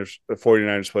of the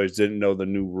 49ers players didn't know the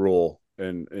new rule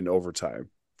in overtime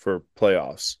for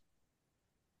playoffs.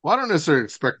 Well, I don't necessarily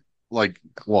expect I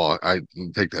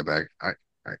take that back. I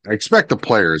expect the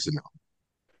players to know,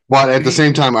 but at the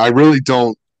same time, I really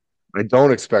don't. I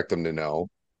don't expect them to know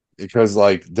because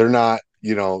like they're not,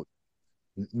 know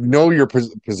your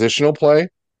positional play.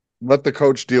 Let the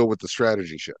coach deal with the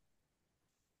strategy shit.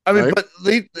 I mean, right? But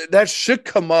that should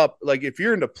come up. Like if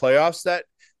you're in the playoffs, that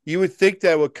you would think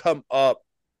that would come up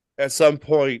at some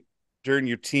point during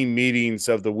your team meetings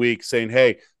of the week, saying,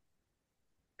 "Hey,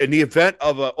 in the event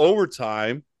of an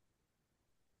overtime,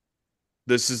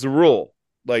 this is the rule."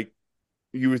 Like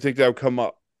you would think that would come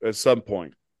up at some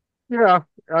point. Yeah,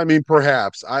 I mean,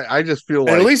 perhaps. I just feel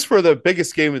like at least for the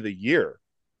biggest game of the year,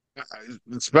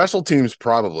 special teams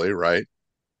probably right,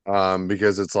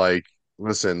 because it's like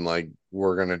listen, like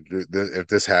we're gonna do this, if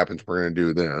this happens, we're gonna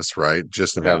do this, right?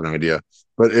 Just to have Yeah. an idea.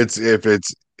 But if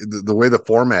it's the way the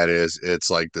format is, it's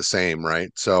like the same,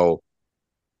 right? So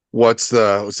what's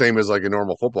the same as like a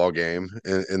normal football game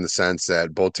in the sense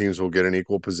that both teams will get an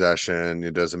equal possession.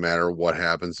 It doesn't matter what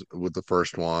happens with the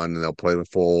first one, and they'll play the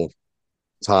full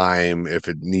time if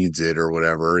it needs it or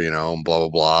whatever, and blah blah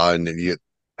blah, and then you get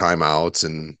timeouts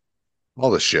and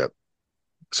all the shit.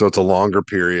 So it's a longer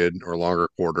period or longer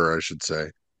quarter, I should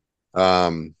say.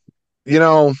 Um, you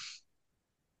know,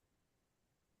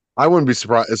 I wouldn't be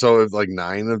surprised. So if like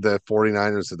nine of the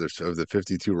 49ers of the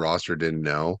 52 roster didn't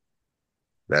know,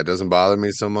 that doesn't bother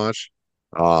me so much.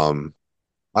 Um,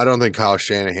 I don't think Kyle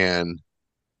Shanahan.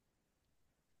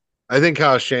 I think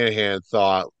Kyle Shanahan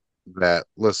thought that,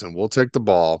 listen, we'll take the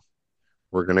ball,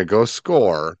 we're gonna go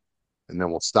score, and then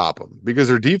we'll stop them because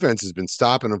their defense has been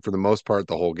stopping them for the most part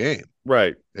the whole game,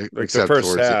 Right. Like the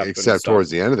first half and except stuff. towards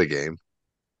the end of the game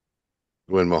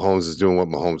when Mahomes is doing what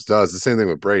Mahomes does. The same thing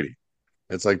with Brady.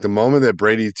 It's like the moment that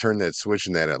Brady turned that switch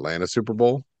in that Atlanta Super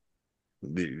Bowl,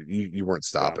 you weren't Yeah.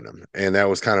 stopping him, and that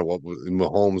was kind of what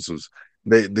Mahomes was.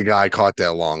 The guy caught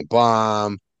that long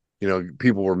bomb.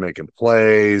 People were making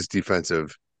plays.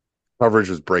 Defensive coverage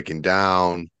was breaking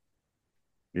down.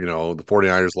 The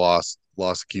 49ers lost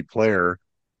a key player,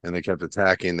 and they kept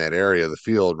attacking that area of the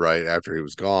field right after he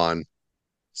was gone.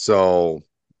 So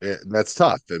that's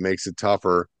tough. It makes it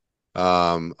tougher.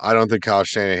 I don't think Kyle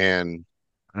Shanahan.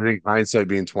 I think hindsight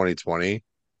being 2020.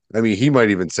 I mean, he might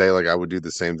even say like I would do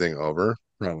the same thing over,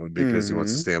 probably because he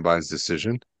wants to Hmm. stand by his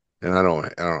decision. And I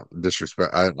don't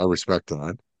disrespect. I respect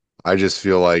that. I just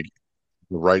feel like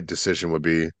the right decision would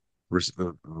be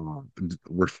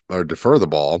or defer the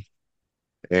ball,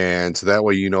 and so that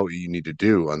way you know what you need to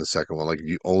do on the second one. Like if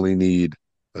you only need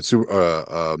a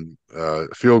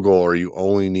field goal or you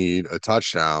only need a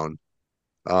touchdown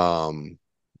um,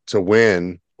 to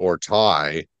win or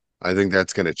tie, I think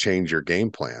that's going to change your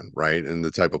game plan, right? And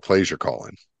the type of plays you're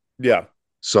calling. Yeah.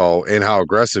 So, and how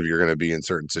aggressive you're going to be in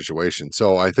certain situations.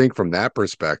 So, I think from that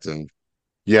perspective,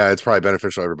 yeah, it's probably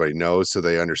beneficial everybody knows so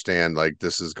they understand like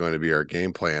this is going to be our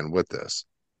game plan with this.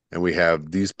 And we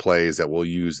have these plays that we'll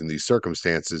use in these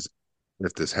circumstances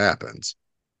if this happens.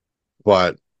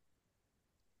 But,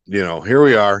 here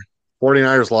we are.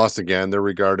 49ers lost again. They're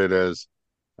regarded as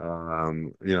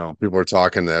people are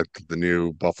talking that the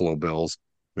new Buffalo Bills.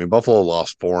 I mean, Buffalo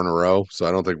lost four in a row, so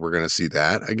I don't think we're going to see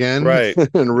that again Right.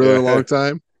 in a really Yeah. long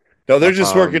time. No, they're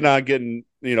just working Um, on getting,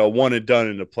 one and done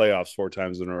in the playoffs 4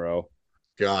 times in a row.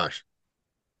 gosh,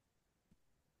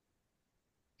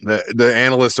 the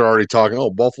analysts are already talking. Oh,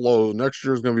 Buffalo next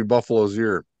year is going to be Buffalo's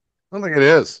year. I don't think it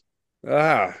is.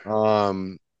 Ah.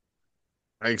 Um,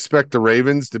 I expect the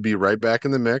Ravens to be right back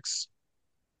in the mix.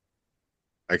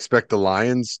 I expect the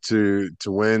Lions to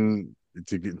win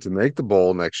to make the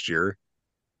bowl next year.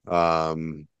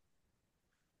 Um,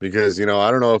 because I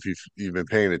don't know if you've been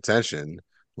paying attention.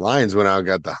 Lions went out and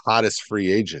got the hottest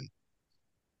free agent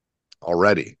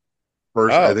already.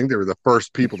 First, I Oh. think they were the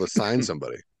first people to sign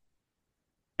somebody.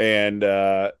 and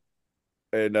what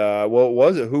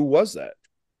was it? Who was that?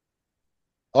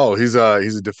 Oh, he's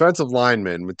a defensive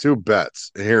lineman, Matu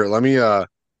Betts. Here, let me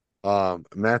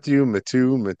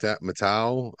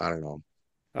Matau. I don't know.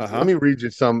 Let Uh-huh. me read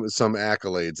you some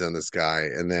accolades on this guy,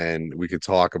 and then we could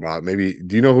talk about maybe.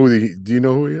 Do you know who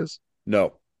he is?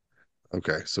 No.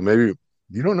 Okay, so maybe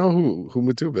you don't know who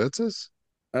Matu Betts is.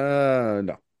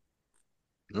 No.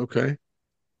 Okay,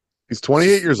 he's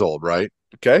 28 years old, right?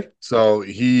 Okay. So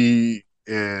he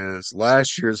is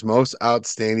last year's most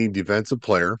outstanding defensive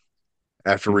player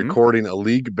after Mm-hmm. recording a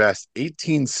league best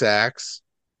 18 sacks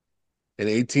in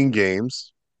 18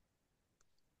 games.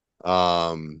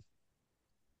 Um,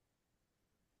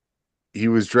 he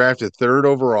was drafted third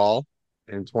overall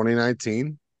in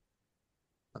 2019.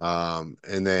 And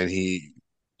then he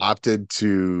opted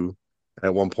to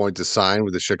at one point to sign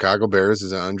with the Chicago Bears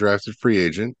as an undrafted free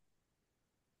agent.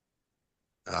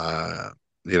 Uh,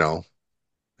 you know,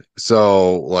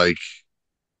 so like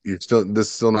you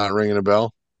still not ringing a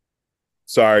bell.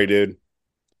 Sorry, dude.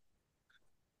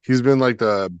 He's been like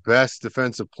the best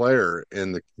defensive player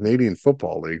in the Canadian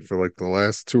Football League for like the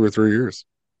last 2 or 3 years.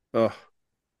 Oh,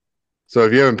 So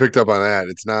if you haven't picked up on that,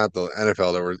 it's not the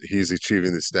NFL he's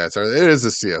achieving these stats. It is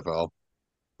the CFL.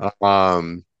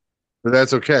 Um, but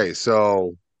that's okay.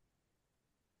 So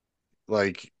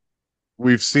like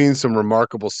we've seen some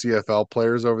remarkable CFL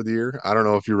players over the year. I don't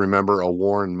know if you remember a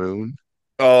Warren Moon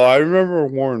I remember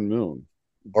Warren Moon.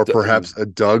 or perhaps a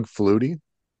Doug Flutie.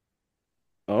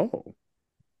 Oh,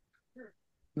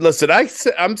 listen,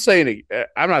 I'm saying it.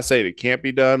 I'm not saying it can't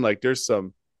be done. Like there's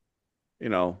some,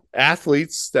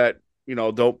 athletes that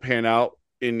don't pan out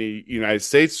in the United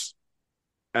States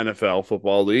NFL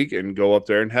football league and go up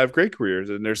there and have great careers.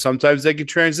 And there's sometimes they can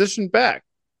transition back.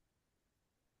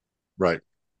 Right.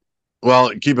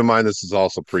 Well, keep in mind this is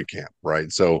also pre-camp,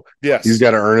 right? So Yes, he's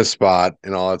got to earn a spot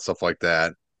and all that stuff like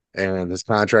that. And his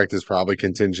contract is probably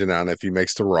contingent on if he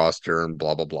makes the roster and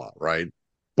blah blah blah, right?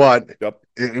 But yep.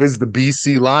 it is the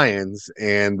BC Lions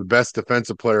and the best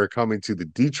defensive player coming to the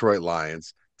Detroit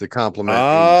Lions to complement Aiden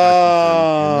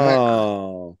Hutchinson in that group.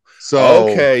 Oh, So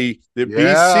okay. The BC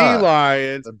yeah,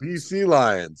 Lions. the BC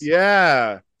Lions.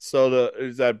 Yeah. So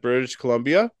is that British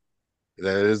Columbia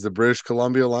That is the British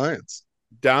Columbia Lions.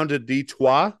 down to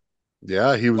Detroit?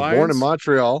 Yeah, he was born in Lions?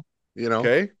 Montreal,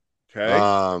 Okay.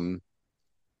 Um,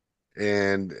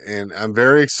 and I'm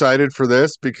very excited for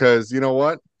this because you know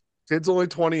what? Kid's only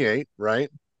 28, right?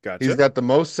 He's Gotcha. got the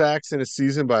most sacks in a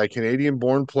season by a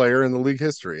Canadian-born player in the league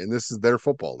history, and this is their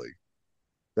football league.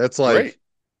 That's Great.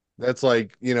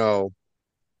 like,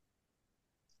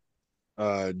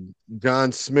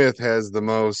 John Smith has the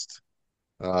most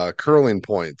curling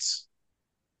points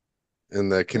in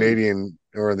the Canadian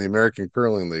or the American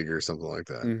Curling League or something like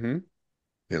that.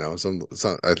 Mm-hmm.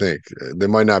 Some I think they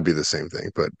might not be the same thing,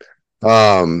 but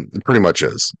it pretty much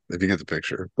is if you get the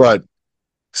picture. But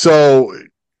so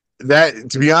that,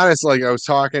 to be honest, like I was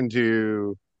talking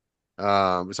to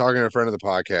a friend of the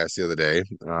podcast the other day,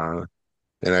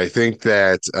 and I think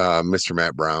that Mr.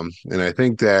 Matt Brown, and I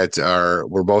think that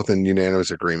we're both in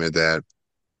unanimous agreement that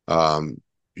um,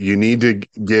 you need to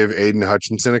give Aiden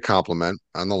Hutchinson a compliment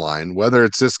on the line, whether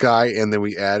it's this guy and then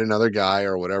we add another guy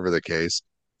or whatever the case.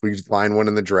 We find one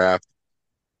in the draft.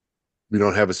 We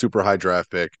don't have a super high draft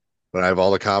pick, but I have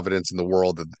all the confidence in the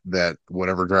world that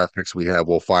whatever draft picks we have,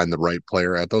 we'll find the right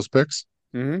player at those picks.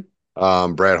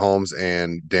 Mm-hmm. Brad Holmes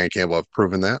and Dan Campbell have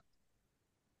proven that.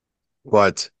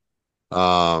 But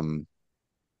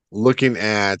looking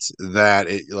at that,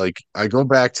 like I go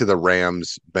back to the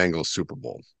Rams Bengals Super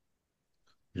Bowl.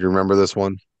 You remember this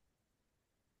one?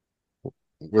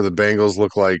 Where the Bengals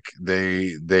look like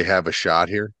they have a shot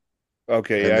here.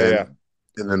 Okay. And Yeah.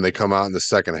 then they come out in the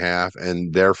second half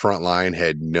and their front line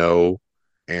had no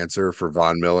answer for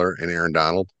Von Miller and Aaron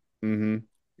Donald. Mm-hmm.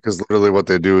 Because literally what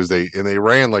they do is they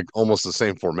ran like almost the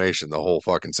same formation the whole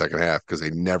fucking second half because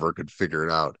they never could figure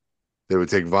it out. They would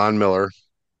take Von Miller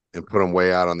and put him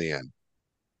way out on the end.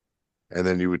 And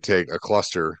then you would take a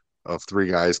cluster of three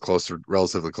guys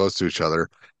relatively close to each other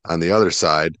on the other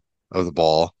side of the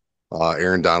ball,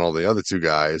 Aaron Donald, the other two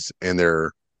guys, and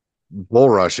they're bull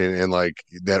rushing, and like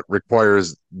that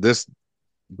requires this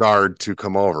guard to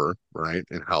come over, right,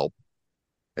 and help.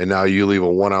 And now you leave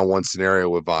a one-on-one scenario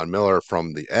with Von Miller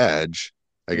from the edge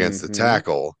against the Mm-hmm.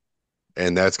 tackle,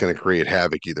 and that's going to create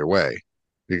havoc either way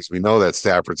because we know that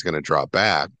Stafford's going to drop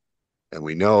back, and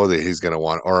we know that he's going to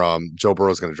want, or Joe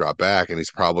Burrow's going to drop back, and he's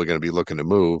probably going to be looking to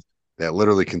move. That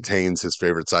literally contains his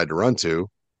favorite side to run to,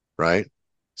 right?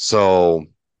 So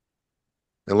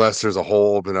unless there's a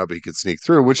hole open up, he could sneak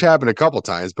through, which happened a couple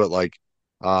times, but like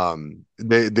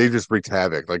they just wreaked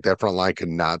havoc. Like that front line could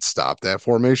not stop that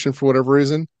formation for whatever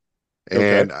reason.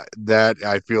 Okay. And that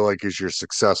I feel like is your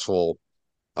successful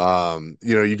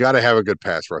you got to have a good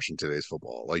pass rush in today's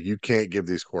football. Like you can't give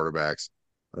these quarterbacks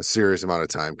a serious amount of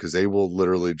time because they will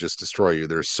literally just destroy you.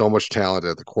 There's so much talent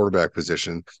at the quarterback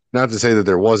position. Not to say that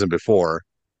there wasn't before.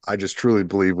 I just truly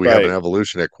believe we have an Right.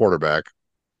 evolution at quarterback,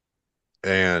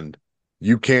 and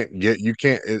you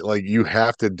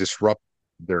have to disrupt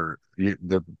their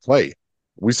play.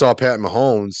 We saw Pat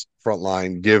Mahomes front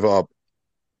line give up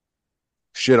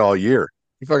shit all year.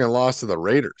 He fucking lost to the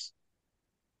Raiders.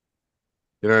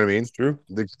 You know what I mean? It's true.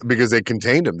 Because they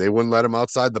contained him. They wouldn't let him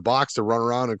outside the box to run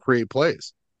around and create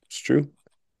plays. It's true.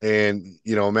 And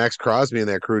Max Crosby and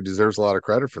that crew deserves a lot of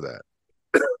credit for that.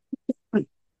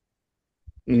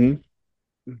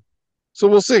 Mm-hmm. So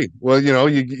we'll see. Well,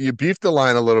 you beef the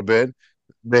line a little bit.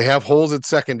 They have holes at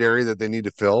secondary that they need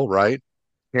to fill, right?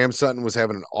 Cam Sutton was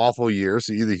having an awful year,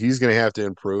 so either he's going to have to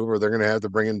improve or they're going to have to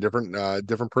bring in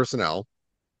different personnel.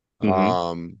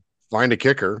 Mm-hmm. Find a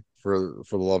kicker for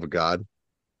the love of God.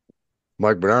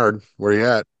 Mike Bernard, where you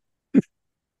at?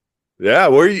 Yeah.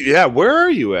 Where are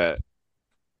you at?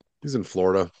 He's in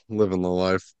Florida, living the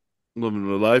life. Living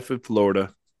the life in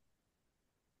Florida.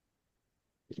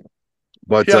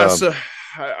 But Yeah. So,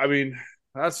 I mean,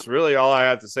 that's really all I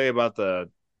have to say about the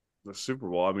Super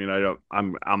Bowl. I mean,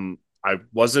 I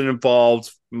wasn't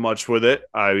involved much with it.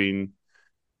 I mean,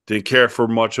 didn't care for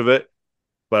much of it,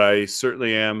 but I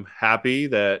certainly am happy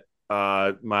that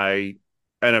my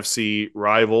NFC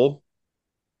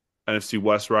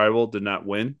West rival, did not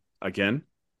win again.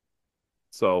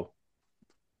 So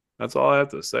that's all I have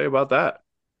to say about that.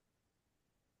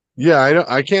 Yeah,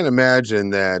 I can't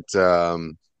imagine that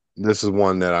this is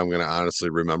one that I'm going to honestly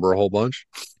remember a whole bunch,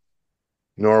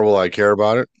 nor will I care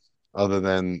about it other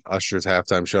than Usher's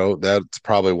halftime show. That's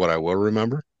probably what I will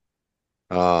remember.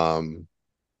 Um,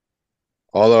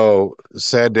 although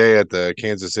sad day at the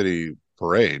Kansas City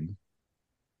parade.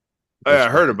 Yeah, That's I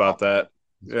heard fucking about awful. that.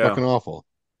 It's Yeah. fucking awful.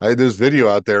 I had this video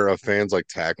out there of fans like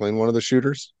tackling one of the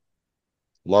shooters.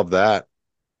 Love that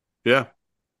Yeah.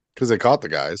 because they caught the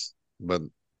guys, but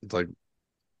it's like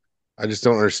I just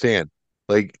don't understand.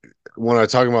 Like when I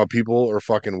talk about people are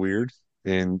fucking weird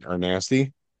and are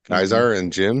nasty, guys Hmm. are in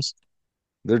gyms,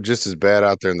 they're just as bad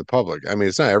out there in the public. I mean,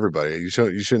 it's not everybody. You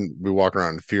shouldn't be walking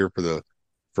around in fear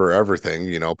for everything.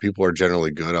 You know, people are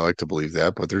generally good. I like to believe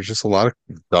that, but there's just a lot of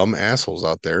dumb assholes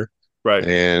out there, Right.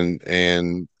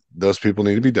 and those people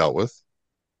need to be dealt with.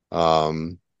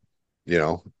 Um, you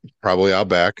know, probably out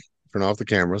back, turn off the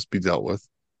cameras, be dealt with.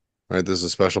 Right, there's a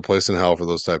special place in hell for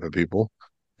those type of people,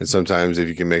 and sometimes if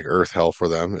you can make Earth hell for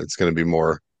them, it's going to be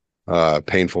more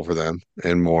painful for them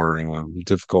and more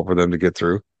difficult for them to get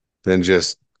through than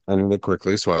just ending it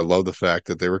quickly. So I love the fact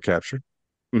that they were captured,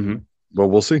 Hmm. but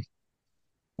we'll see.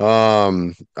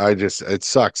 I just it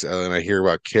sucks, and I hear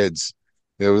about kids.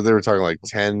 They were talking like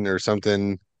 10 or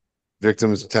something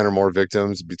victims, 10 or more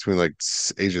victims between like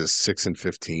ages 6 and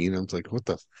 15. I'm like, what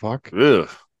the fuck? Ugh.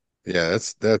 Yeah,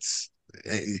 that's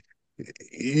eh,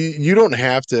 you don't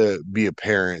have to be a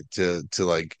parent to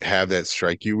like have that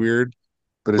strike you weird,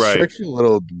 but it Right. strikes you a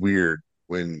little weird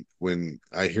when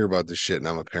I hear about this shit and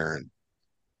I'm a parent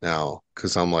now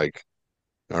because I'm like,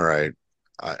 all right,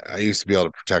 I used to be able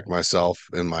to protect myself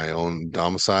in my own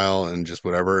domicile and just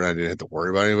whatever, and I didn't have to worry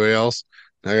about anybody else.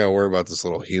 Now I gotta worry about this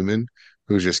little human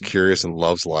who's just curious and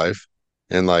loves life.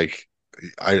 And like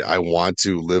I want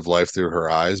to live life through her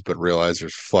eyes, but realize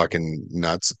there's fucking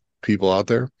nuts people out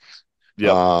there.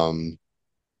 Yep. Um,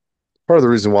 part of the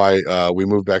reason why we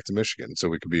moved back to Michigan so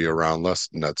we could be around less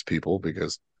nuts people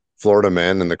because Florida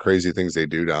men and the crazy things they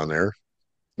do down there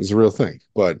is a real thing.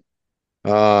 But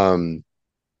um,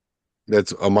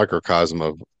 that's a microcosm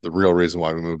of the real reason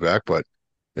why we moved back. But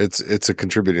it's a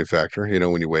contributing factor, you know,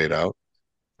 when you weigh it out.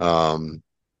 Um,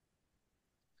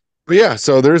 but yeah,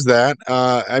 so there's that.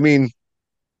 I mean,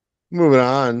 moving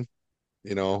on,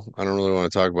 you know, I don't really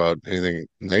want to talk about anything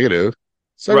negative.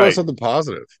 Let's talk about Right. something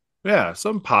positive. Yeah.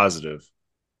 Something positive.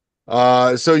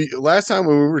 Last time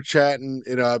when we were chatting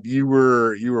it up, you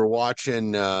were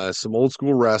watching some old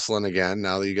school wrestling again.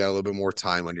 Now that you got a little bit more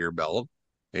time under your belt,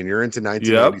 and you're into Yep.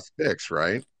 1996,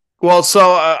 right? Well,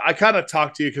 so I kind of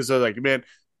talked to you because I was like, man,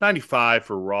 95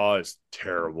 for Raw is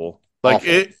terrible. Like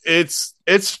Awful.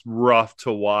 it's rough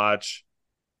to watch.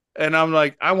 And I'm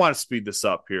like, I want to speed this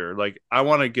up here. Like I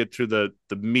want to get to the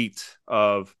meat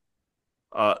of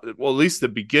well, at least the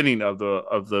beginning of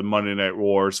the Monday Night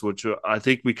Wars, which I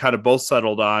think we kind of both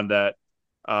settled on that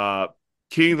uh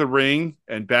King of the Ring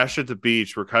and Bash at the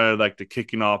Beach were kind of like the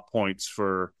kicking off points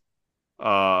for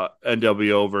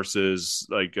NWO versus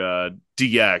like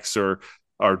DX or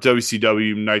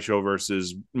WCW Nitro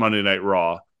versus Monday Night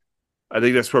Raw. I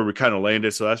think that's where we kind of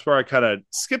landed. So that's where I kind of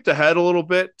skipped ahead a little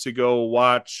bit to go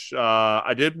watch.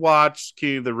 I did watch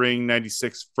King of the Ring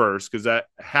 96 first because that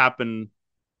happened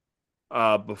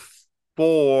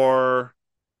before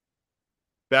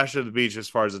Bash at the Beach as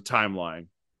far as the timeline,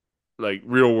 like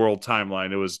real world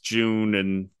timeline. It was June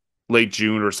and late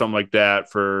June or something like that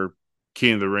for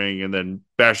King of the Ring. And then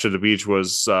Bash at the Beach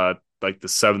was like the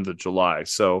 7th of July.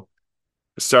 So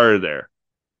it started there.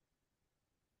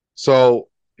 So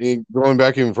going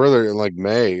back even further in like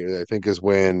May, I think is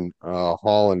when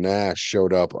Hall and Nash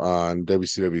showed up on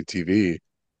WCW TV,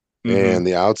 Mm-hmm. and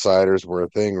the Outsiders were a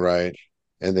thing, right?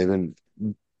 And they've been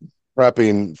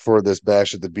prepping for this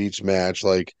Bash at the Beach match,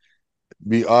 like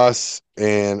be us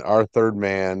and our third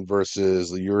man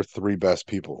versus your three best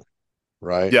people,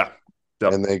 right? Yeah.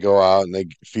 Yep. And they go out and they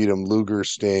feed them Luger,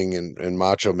 Sting, and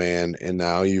Macho Man, and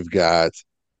now you've got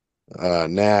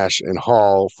Nash and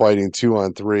Hall fighting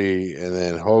 2-on-3, and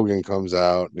then Hogan comes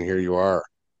out, and here you are.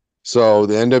 So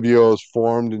the NWO is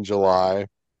formed in July.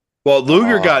 Well,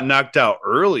 Luger Uh, got knocked out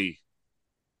early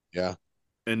yeah,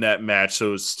 in that match. So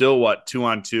it was still what,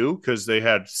 2-on-2? Because they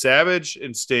had Savage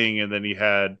and Sting, and then he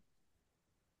had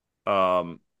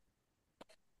um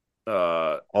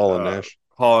uh all in uh Nash.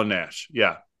 Hall and Nash.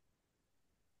 Yeah.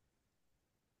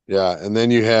 Yeah, and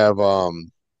then you have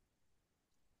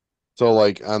so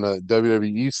like on the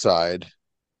WWE side,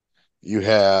 you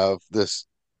have this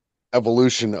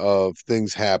evolution of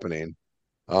things happening.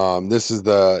 This is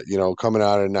the, you know, coming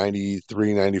out of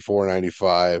 93, 94,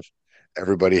 95,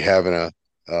 everybody having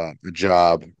a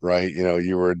job, right? You know,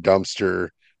 you were a dumpster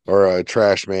or a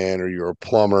trash man, or you're a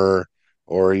plumber,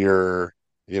 or you're,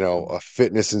 a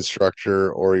fitness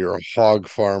instructor, or you're a hog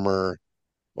farmer,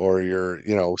 or you're,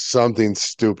 something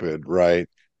stupid, right?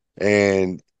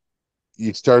 And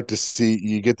you start to see,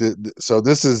 you get so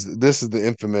this is the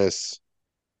infamous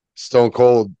Stone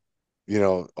Cold,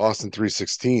 Austin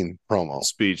 316 promo.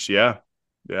 Speech. Yeah.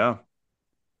 Yeah.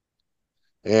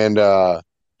 And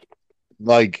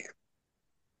like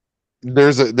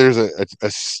there's a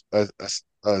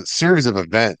series of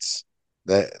events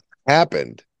that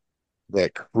happened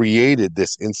that created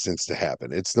this instance to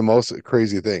happen. It's the most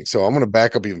crazy thing. So I'm going to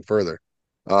back up even further,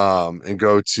 and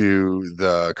go to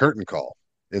the curtain call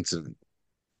incident.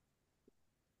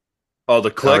 Oh,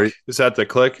 the click? Is that the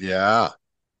click? Yeah.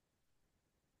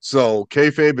 So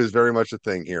kayfabe is very much a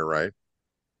thing here, right?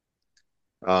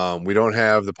 We don't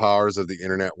have the powers of the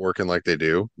internet working like they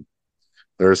do.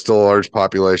 There's still a large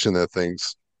population that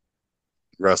thinks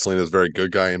wrestling is very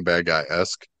good guy and bad guy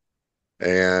esque,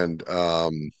 and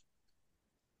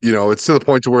it's to the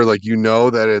point to where like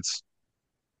that it's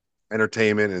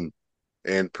entertainment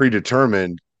and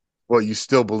predetermined, but you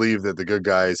still believe that the good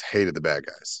guys hated the bad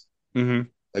guys. Mm-hmm.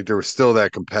 Like there was still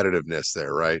that competitiveness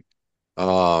there, right?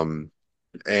 Um,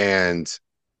 and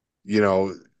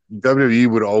WWE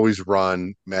would always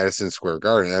run Madison Square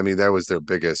Garden. I mean, that was their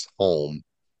biggest home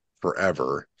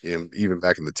forever, even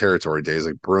back in the territory days,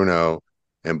 like Bruno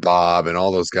and Bob and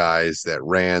all those guys that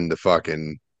ran the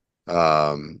fucking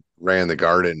ran the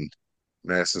garden,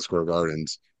 Madison Square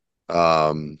Gardens.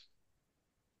 Um,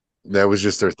 that was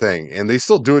just their thing, and they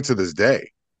still do it to this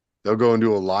day. They'll go and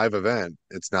do a live event.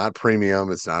 It's not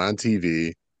premium. It's not on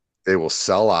TV. They will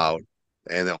sell out,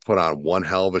 and they'll put on one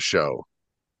hell of a show.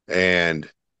 And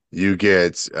you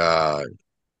get, I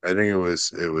think it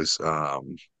was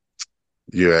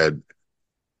you had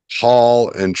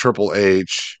Hall and Triple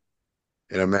H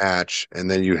in a match, and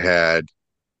then you had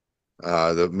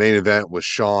the main event was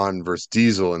Shawn versus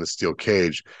Diesel in a steel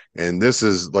cage, and this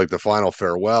is like the final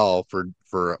farewell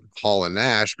for Hall and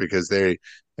Nash because they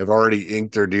have already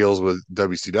inked their deals with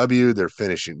WCW. They're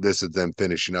finishing. This is them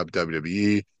finishing up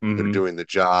WWE. They're Mm-hmm. doing the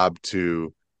job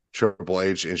to Triple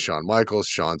H and Shawn Michaels.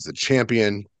 Shawn's the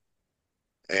champion,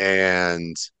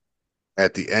 and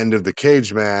at the end of the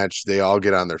cage match, they all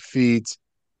get on their feet.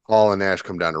 Hall and Nash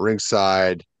come down to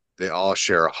ringside. They all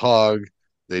share a hug.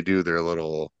 They do their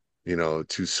little,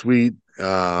 too sweet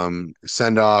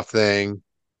send off thing,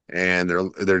 and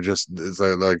they're just it's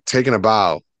like taking a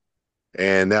bow.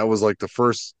 And that was like the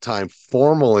first time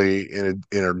formally in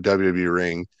a WWE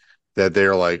ring that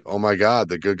they're like, oh my God,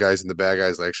 the good guys and the bad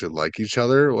guys actually like each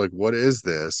other. Like, what is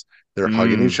this? They're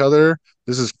hugging each Mm. other.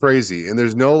 This is crazy. And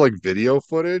there's no like video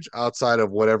footage outside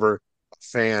of whatever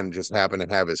fan just happened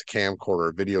to have his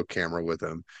camcorder video camera with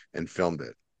him and filmed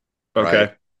it. Right.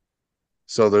 Okay.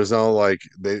 So there's no like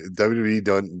WWE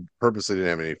don't purposely didn't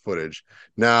have any footage.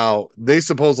 Now they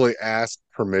supposedly asked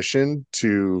permission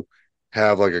to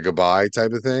have like a goodbye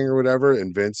type of thing or whatever,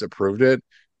 and Vince approved it.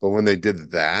 But when they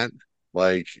did that,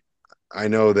 like I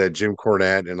know that Jim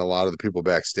Cornette and a lot of the people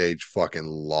backstage fucking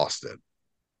lost it.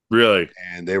 Really?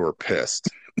 And they were pissed.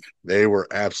 They were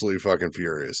absolutely fucking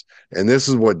furious. And this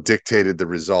is what dictated the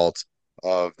result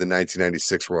of the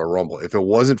 1996 Royal Rumble. If it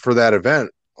wasn't for that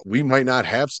event, we might not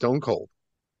have Stone Cold.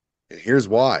 And here's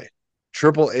why.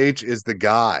 Triple H is the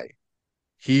guy.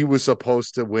 He was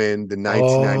supposed to win the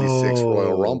 1996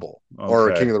 Royal Oh, Rumble or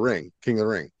King okay. of the Ring. King of the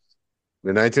Ring.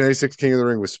 The 1996 King of the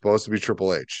Ring was supposed to be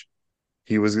Triple H.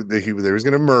 He was they was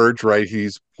going to merge, right?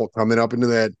 He's coming up into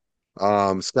that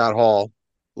Scott Hall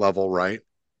level, right?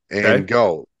 And Okay.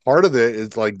 go. Part of it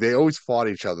is like they always fought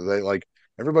each other. They like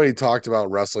everybody talked about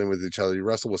wrestling with each other. You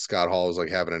wrestle with Scott Hall was like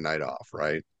having a night off,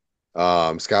 right?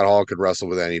 Scott Hall could wrestle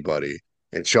with anybody,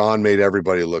 and Shawn made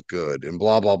everybody look good, and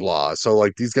blah blah blah. So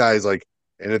like these guys like,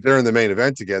 and if they're in the main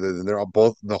event together, then they're all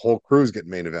both the whole crew's getting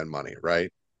main event money,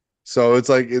 right? So it's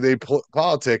like they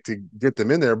politic to get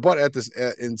them in there, but at this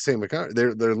in same account,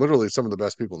 they're literally some of the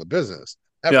best people in the business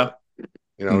Yeah. ever.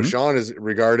 Mm-hmm. Shawn is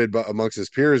regarded amongst his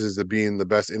peers as being the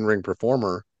best in ring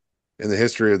performer in the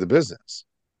history of the business.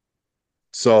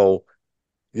 So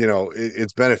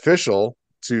it's beneficial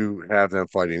to have them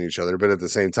fighting each other, but at the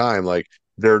same time, like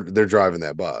they're driving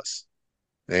that bus,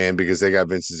 and because they got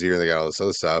Vince's ear, they got all this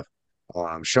other stuff.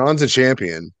 Shawn's a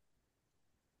champion.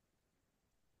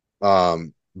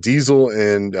 Diesel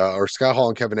and or Scott Hall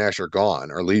and Kevin Nash are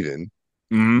gone, are leaving.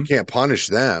 You Mm-hmm. can't punish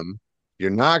them. You're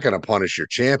not going to punish your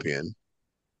champion.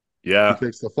 Who Yeah.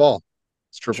 takes the fall?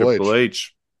 It's Triple Triple H.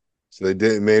 H. So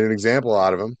they made an example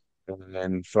out of him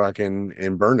and fucking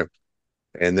and burned him.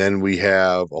 And then we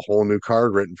have a whole new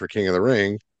card written for King of the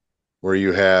Ring where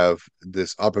you have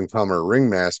this up and comer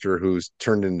ringmaster who's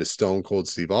turned into Stone Cold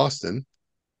Steve Austin.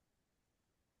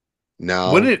 When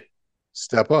Now it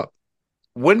step up.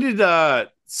 when did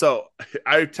so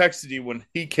I texted you when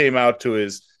he came out to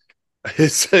his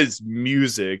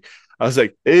music. I was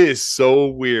like, it is so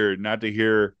weird not to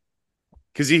hear,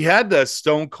 because he had the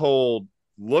Stone Cold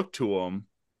look to him,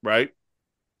 right?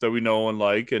 That we know and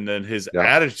like, and then his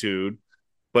attitude,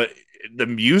 but the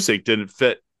music didn't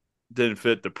fit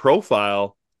the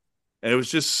profile. And it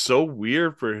was just so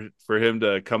weird for him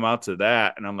to come out to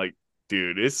that. And I'm like,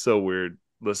 dude, it's so weird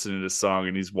listening to this song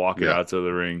and he's walking out to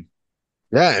the ring.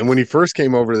 Yeah, and when he first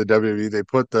came over to the WWE, they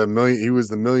put he was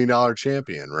the $1 million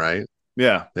champion, right?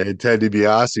 Yeah. They had Ted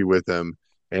DiBiase with him,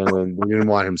 and they didn't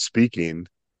want him speaking.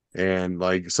 And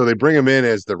like, so they bring him in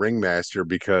as the ringmaster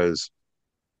because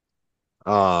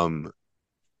um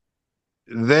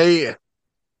they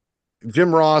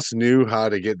Jim Ross knew how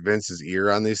to get Vince's ear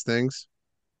on these things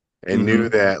and knew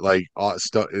that like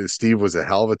Steve was a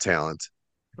hell of a talent.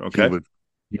 Okay.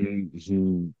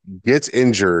 He gets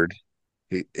injured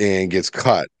and gets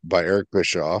cut by Eric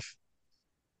Bischoff.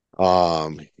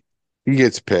 He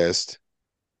gets pissed.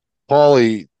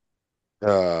 Paulie,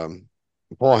 Paul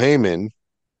Heyman,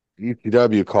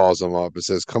 ECW calls him up and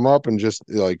says, "Come up and just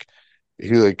like."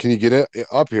 He's like, "Can you get it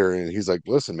up here?" And he's like,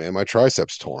 "Listen, man, my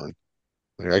triceps torn.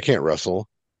 Like, I can't wrestle."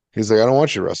 He's like, "I don't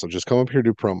want you to wrestle. Just come up here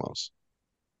do promos."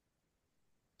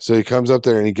 So he comes up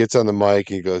there and he gets on the mic.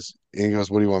 And he goes,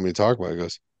 "What do you want me to talk about?" He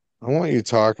goes, "I want you to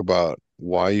talk about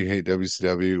why you hate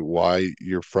WCW, why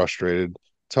you're frustrated.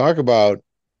 Talk about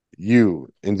you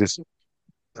and just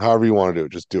however you want to do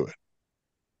it, just do it."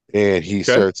 And he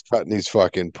starts cutting these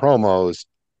fucking promos.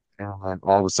 And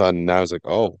all of a sudden, I was like,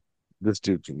 "Oh, this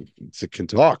dude can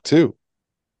talk too."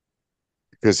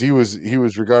 Because he was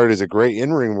regarded as a great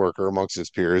in-ring worker amongst his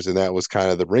peers, and that was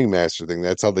kind of the ringmaster thing.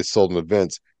 That's how they sold him to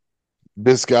Vince.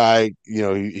 This guy,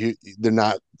 they're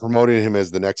not promoting him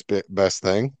as the next best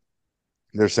thing.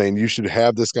 They're saying you should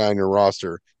have this guy on your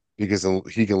roster because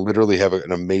he can literally have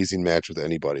an amazing match with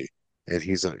anybody, and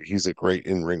he's a great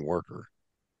in-ring worker.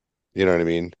 You know what I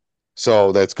mean?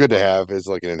 So that's good to have as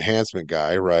like an enhancement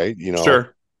guy, right?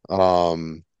 Sure.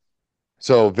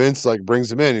 So Vince like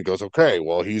brings him in and goes, "Okay,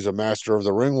 well, he's a master of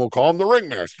the ring. We'll call him the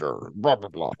ringmaster." Blah blah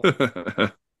blah.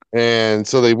 And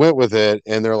so they went with it,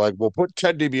 and they're like, "We'll put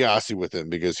Ted DiBiase with him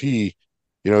because he's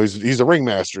a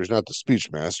ringmaster. He's not the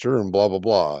speech master," and blah blah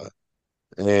blah.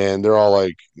 And they're all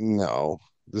like, "No,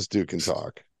 this dude can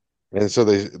talk." And so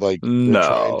they're trying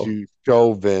No. to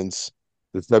show Vince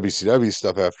this WCW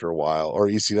stuff after a while, or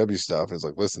ECW stuff. And it's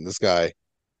like, "Listen, this guy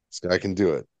can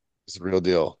do it. It's a real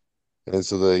deal." And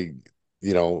so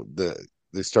you know,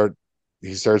 they start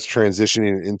he starts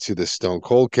transitioning into the Stone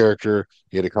Cold character.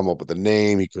 He had to come up with a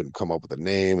name. He couldn't come up with a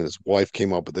name, and his wife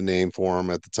came up with a name for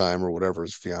him at the time, or whatever,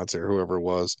 his fiance or whoever it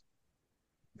was.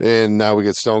 And now we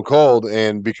get Stone Cold,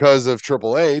 and because of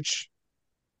Triple H,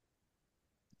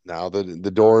 now the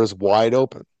door is wide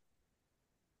open.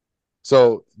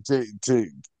 So to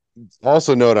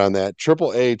also note on that,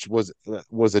 Triple H was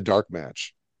a dark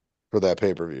match for that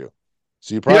pay-per-view.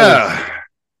 So you probably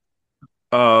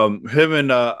him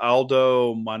and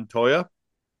Aldo Montoya.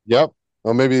 Yep.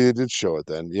 Well, maybe they did show it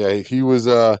then. Yeah, he was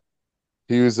Aldo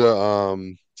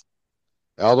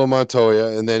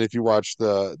Montoya, and then if you watch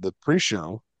the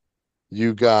pre-show,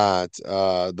 you got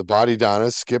the Body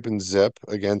Donnas, Skip and Zip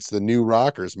against the New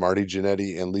Rockers, Marty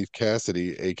Jannetty and Leif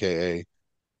Cassidy, aka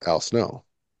Al Snow.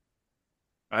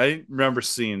 I remember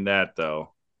seeing that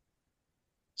though.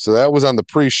 So that was on the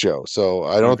pre-show. So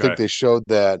I don't think they showed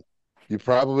that. You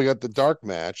probably got the dark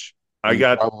match.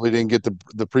 Probably didn't get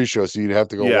the pre-show, so you'd have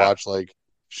to go watch like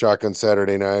Shotgun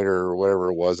Saturday Night or whatever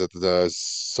it was at the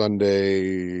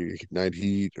Sunday Night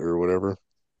Heat or whatever.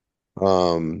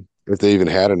 If they even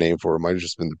had a name for it, might have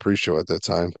just been the pre-show at that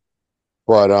time.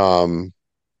 But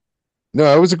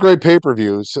no, it was a great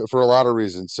pay-per-view for a lot of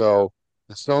reasons. So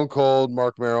the Stone Cold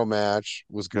Mark Merrow match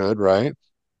was good, right?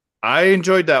 I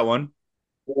enjoyed that one.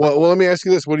 Well, let me ask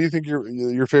you this: what do you think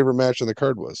your favorite match on the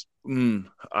card was?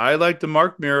 I liked the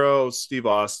Mark Merrow Steve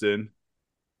Austin.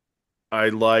 I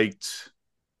liked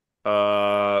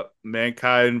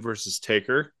Mankind versus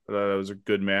Taker. I thought that was a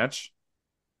good match.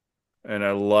 And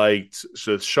I liked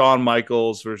Shawn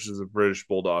Michaels versus the British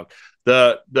Bulldog.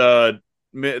 The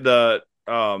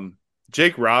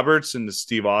Jake Roberts in the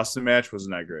Steve Austin match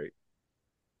wasn't that great.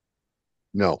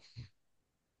 No.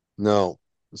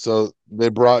 So they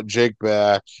brought Jake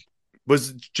back.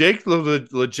 Was Jake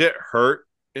legit hurt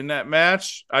in that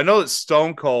match? I know that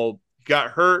Stone Cold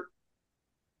got hurt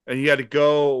and he had to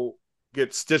go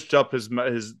get stitched up. His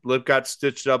lip got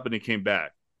stitched up and he came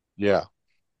back. Yeah.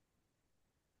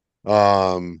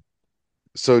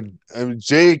 So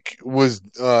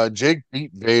Jake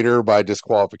beat Vader by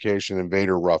disqualification, and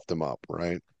Vader roughed him up,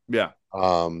 right? Yeah.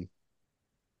 Um,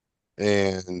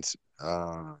 and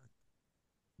uh,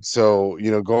 so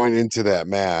going into that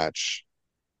match,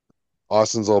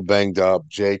 Austin's all banged up.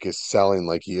 Jake is selling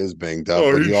like he is banged up,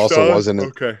 Oh, but he's done?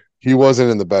 Okay. he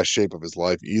wasn't in the best shape of his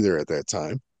life either at that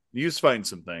time. He was fighting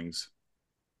some things.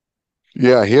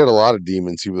 Yeah, he had a lot of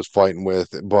demons he was fighting with,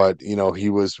 but he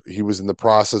was in the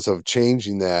process of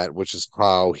changing that, which is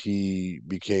how he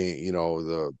became,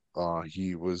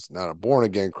 he was not a born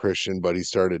again Christian, but he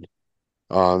started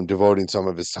devoting some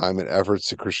of his time and efforts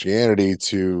to Christianity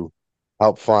to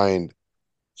help find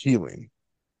healing,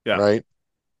 Yeah. right?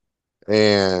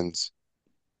 And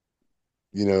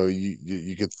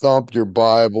you could thump your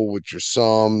Bible with your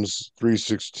Psalms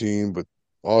 3:16, but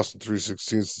Austin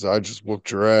 3:16 says, "I just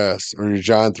whooped your ass," or your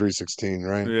John 3:16,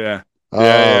 right? Yeah.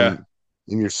 Yeah. Yeah. Um,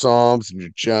 in your Psalms and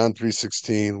your John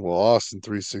 3:16, well, Austin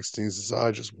 3:16 says,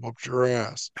 "I just whooped your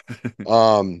ass."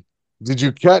 Um, did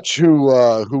you catch who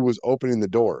was opening the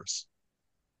doors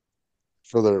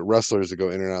for the wrestlers to go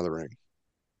in and out of the ring?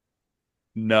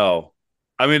 No.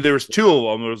 I mean, there was two of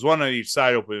them. There was one on each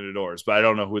side opening the doors, but I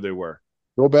don't know who they were.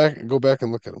 Go back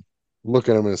and look at them. Look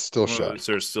at them in a still Well, shot. is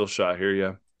there a still shot here?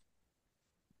 Yeah.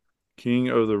 King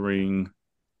of the Ring,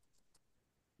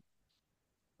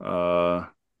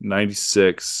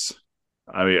 96.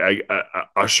 I mean,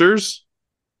 Ushers,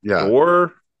 Yeah,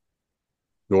 door,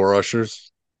 door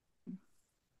ushers,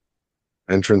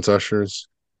 entrance ushers.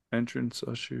 entrance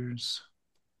ushers.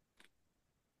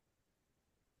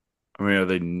 I mean, are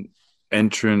they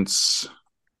entrance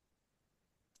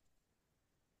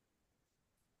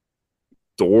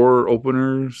door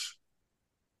openers?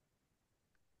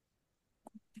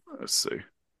 Let's see.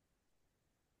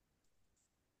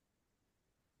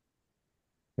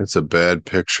 It's a bad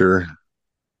picture.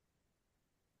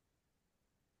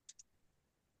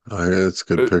 Oh, yeah, it's a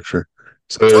good Uh, picture.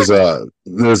 So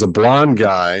there's a blonde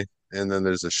guy, and then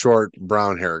there's a short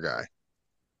brown hair guy.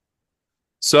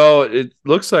 So it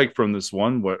looks like from this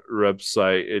one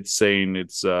website, it's saying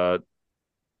it's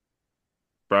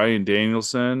Brian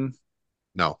Danielson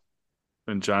No,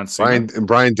 and John Cena.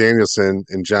 Brian Danielson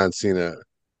and John Cena.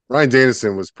 Brian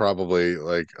Danielson was probably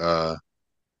like a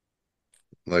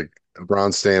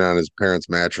brown stain on his parents'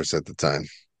 mattress at the time.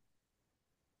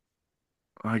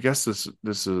 I guess this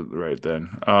is right then.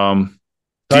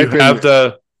 Do you Type have in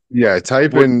the Yeah,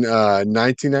 type what? in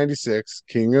 1996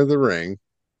 King of the Ring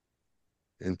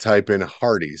and type in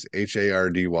Hardys,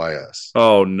 Hardys,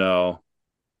 Oh no!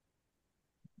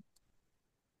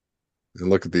 and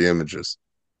look at the images.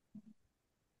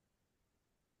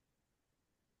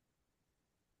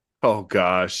 Oh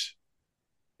gosh!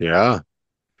 Yeah,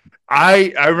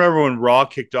 I remember when Raw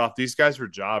kicked off. These guys were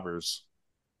jobbers.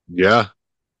 yeah.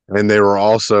 And they were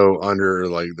also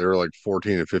they were like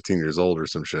 14 and 15 years old or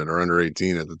some shit, or under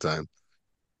 18 at the time,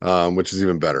 which is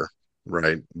even better,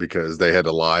 right? Because they had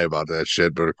to lie about that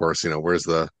shit. But of course, where's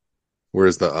the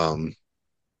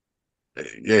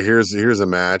yeah, here's a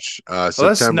match. Well,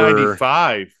 that's September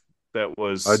 95. That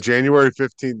was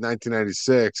January 15th,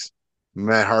 1996,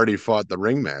 Matt Hardy fought the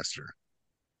Ringmaster,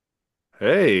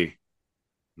 hey.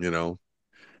 you know.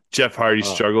 Jeff Hardy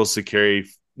Uh, struggles to carry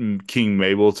King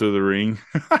Mabel to the ring.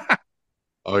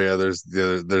 oh yeah, there's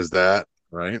that,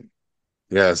 right?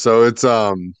 Yeah, so it's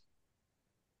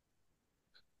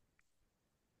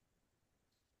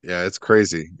yeah, it's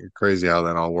crazy. Crazy how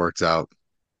that all works out.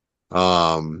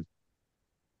 Um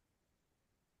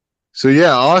so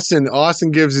yeah,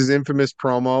 Austin gives his infamous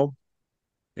promo,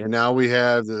 and now we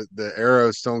have the era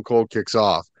of Stone Cold kicks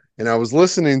off. And I was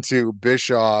listening to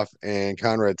Bischoff and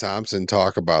Conrad Thompson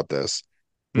talk about this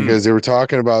Mm, because they were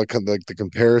talking about like the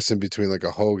comparison between like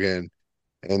a Hogan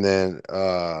and then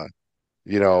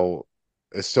you know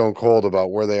a Stone Cold,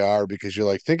 about where they are, because you're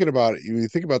like thinking about it, you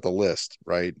think about the list,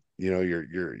 right?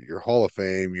 Your Hall of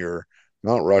Fame, your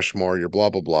Mount Rushmore, your blah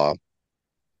blah blah.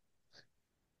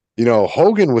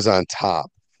 Hogan was on top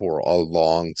for a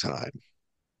long time.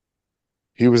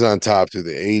 He was on top through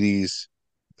the 80s,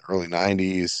 early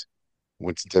 90s,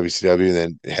 went to WCW,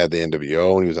 and then had the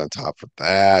NWO, and he was on top for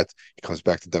that. He comes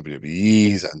back to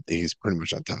WWE. He's pretty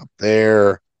much on top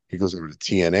there. He goes over to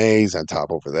TNA. He's on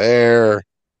top over there.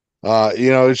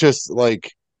 It's just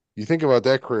like you think about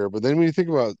that career, but then when you think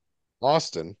about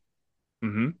Austin,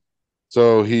 hmm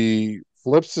so he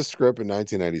flips the script in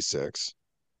 1996.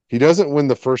 He doesn't win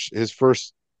his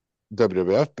first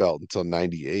WWF belt until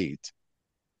 98,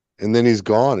 and then he's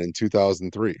gone in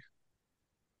 2003.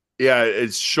 Yeah,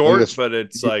 it's Like short, that's but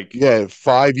it's like yeah,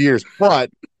 5 years.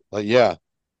 But like, yeah,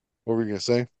 what were you gonna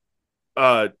say?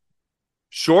 uh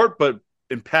Short but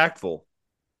impactful.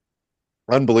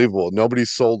 Unbelievable. Nobody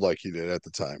sold like he did at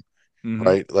the time, Mm-hmm.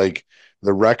 right? Like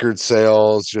the record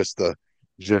sales, just the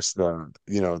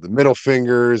the middle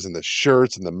fingers and the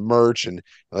shirts and the merch and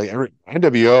like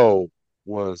NWO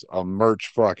was a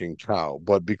merch fucking cow,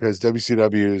 but because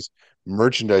WCW's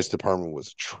merchandise department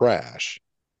was trash,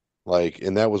 like,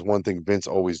 and that was one thing Vince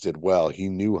always did well. He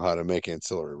knew how to make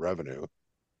ancillary revenue.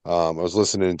 I was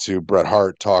listening to Bret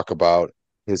Hart talk about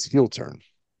his heel turn,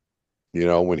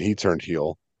 when he turned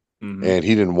heel Mm-hmm. and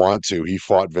he didn't want to. He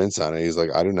fought Vince on it. He's like,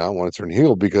 I do not want to turn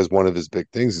heel because one of his big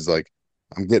things is like,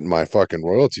 I'm getting my fucking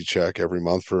royalty check every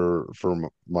month for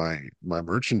my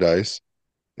merchandise,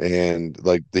 and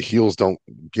like the heels don't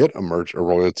get a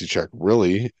royalty check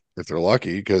really if they're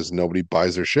lucky because nobody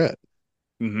buys their shit.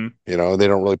 Mm-hmm. They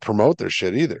don't really promote their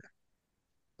shit either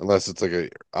unless it's like a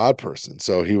odd person.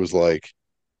 So he was like,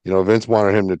 Vince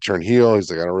wanted him to turn heel.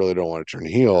 He's like, I don't want to turn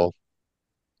heel.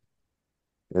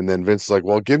 And then Vince is like,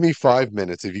 well, give me 5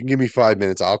 minutes. If you can give me 5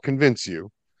 minutes, I'll convince you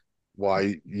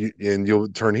why and you'll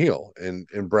turn heel. And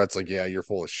Brett's like, yeah, you're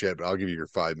full of shit, but I'll give you your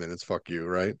 5 minutes. Fuck you,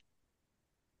 right?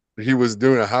 He was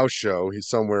doing a house show. He's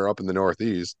somewhere up in the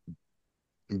Northeast.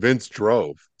 Vince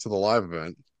drove to the live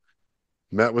event,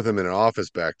 met with him in an office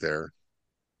back there,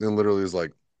 and literally was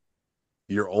like,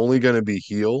 you're only going to be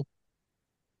heel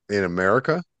in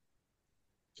America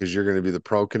because you're going to be the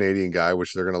pro Canadian guy,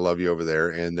 which they're going to love you over there,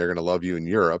 and they're going to love you in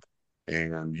Europe,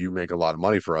 and you make a lot of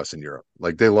money for us in Europe.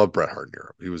 Like they love Bret Hart in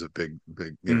Europe. He was a big,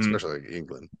 big, Mm-hmm. especially like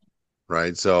England,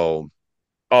 right? So,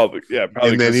 Oh, but yeah,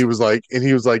 probably. and then he was like,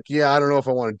 yeah, I don't know if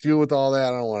I want to deal with all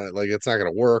that. I don't want to, like, it's not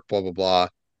going to work, blah blah blah.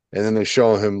 And then they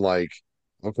show him like,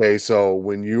 okay, so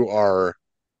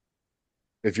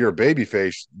if you're a baby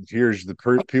face, here's the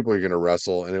people you're going to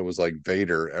wrestle, and it was like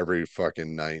Vader every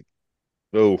fucking night.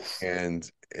 Oh, And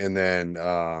then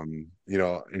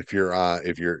if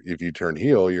you turn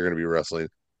heel, you're going to be wrestling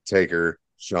Taker,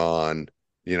 Shawn,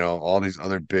 all these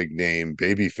other big name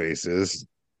baby faces,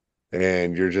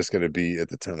 and you're just going to be at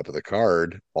the top of the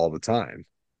card all the time.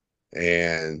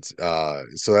 And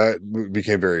so that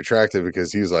became very attractive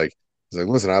because he's like,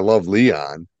 listen, I love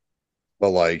Leon, but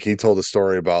like he told a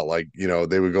story about like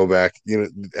they would go back,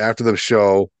 after the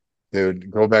show, they would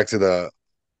go back to the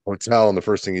hotel, and the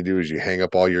first thing you do is you hang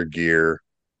up all your gear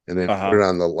and then put uh-huh. it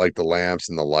on the lamps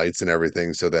and the lights and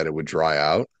everything so that it would dry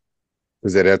out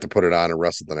because they'd have to put it on and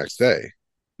wrestle the next day.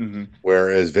 Mm-hmm.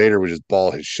 Whereas Vader would just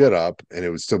ball his shit up and it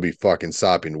would still be fucking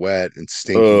sopping wet and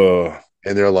stinky. Oh,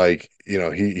 And they're like,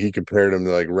 he compared him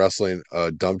to like wrestling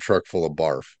a dump truck full of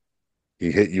barf.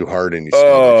 He hit you hard and you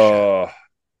smelled like shit. oh,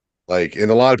 Like,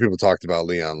 and a lot of people talked about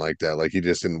Leon like that. Like, he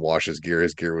just didn't wash his gear.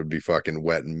 His gear would be fucking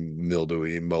wet and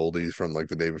mildewy and moldy from like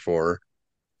the day before.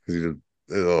 He just,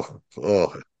 ugh.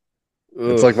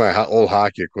 It's like ugh. my old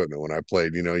hockey equipment when I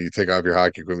played. You take off your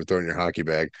hockey equipment, throw it in your hockey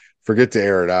bag, forget to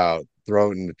air it out,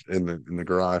 throw it in the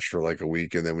garage for like a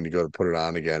week, and then when you go to put it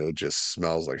on again, it just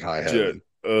smells like high Just, heaven.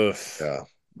 ugh. Yeah,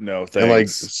 No, and like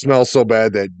thanks. smells so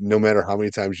bad that no matter how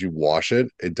many times you wash it,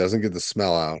 it doesn't get the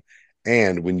smell out.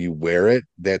 And when you wear it,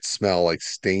 that smell like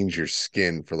stains your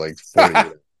skin for like 48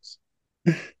 hours.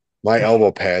 My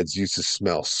elbow pads used to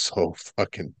smell so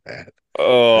fucking bad.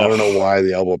 I don't know Oh, why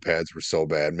the elbow pads were so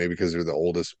bad. Maybe because they're the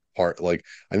oldest part. Like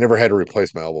I never had to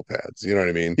replace my elbow pads. You know what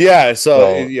I mean? yeah. So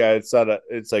So yeah, it's not a.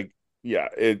 It's like yeah.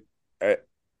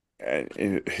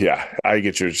 Yeah. I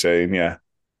get what you're saying. Yeah.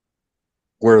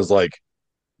 whereas like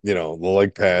the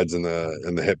leg pads and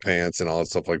the hip pants and all that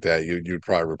stuff like that, you'd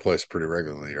probably replace pretty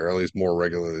regularly, or at least more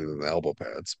regularly than the elbow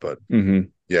pads. But Mm-hmm.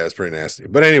 yeah, it's pretty nasty.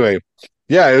 But anyway,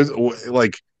 yeah, it was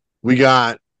like we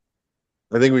got.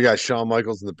 I think we got Shawn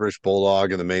Michaels and the British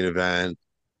Bulldog in the main event.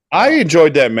 I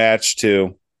enjoyed that match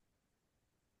too.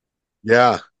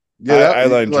 Yeah, yeah, I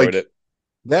enjoyed like it.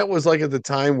 that was like at the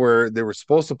time where they were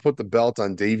supposed to put the belt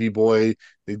on Davy Boy.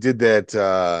 They did that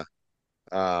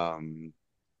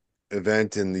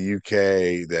event in the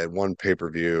UK, that one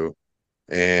pay-per-view,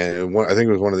 and I think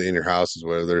it was one of the inner houses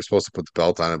where they were supposed to put the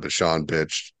belt on it, but Sean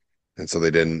bitched, and so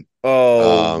they didn't.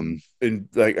 Oh, Um, and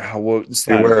like how? Well, it's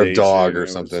not Beware of Dog Invasion. or It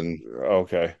was something.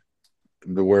 okay.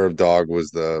 Beware of Dog was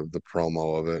the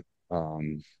promo of it.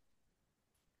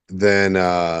 Then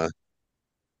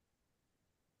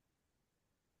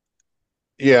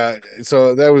yeah,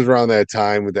 so that was around that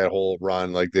time with that whole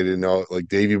run. Like they didn't know, like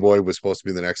Davy Boy was supposed to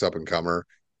be the next up and comer,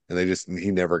 and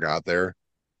he never got there.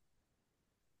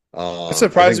 It I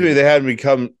surprised think, me they hadn't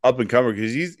become up and comer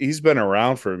because he's been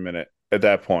around for a minute at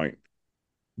that point.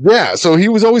 yeah. So he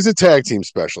was always a tag team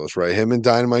specialist, right? Him and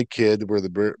Dynamite Kid were the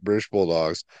British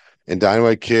Bulldogs, and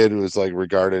Dynamite Kid was like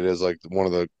regarded as like one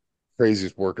of the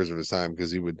craziest workers of his time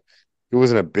because he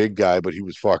wasn't a big guy, but he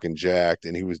was fucking jacked,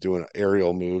 and he was doing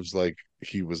aerial moves like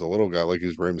he was a little guy, like he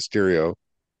was Rey Mysterio.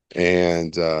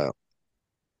 And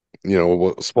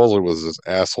what supposedly was this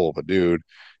asshole of a dude,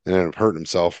 and ended up hurting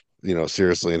himself,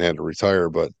 seriously, and had to retire.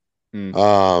 But Hmm.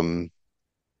 um,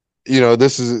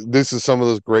 this is some of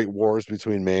those great wars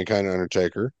between Mankind and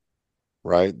Undertaker,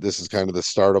 right? This is kind of the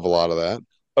start of a lot of that.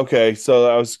 Okay, so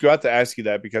I was about to ask you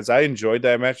that because I enjoyed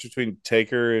that match between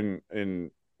Taker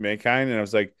and Mankind, and I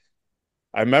was like,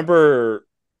 I remember,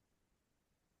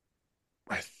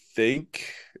 I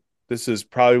think this is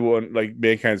probably one like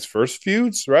Mankind's first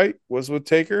feuds, right? Was with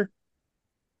Taker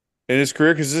in his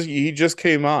career because he just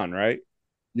came on, right?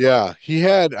 Yeah,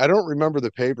 I don't remember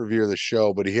the pay-per-view or the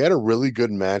show, but he had a really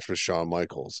good match with Shawn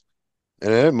Michaels.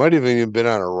 And it might have even been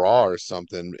on a Raw or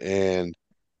something. And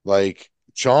like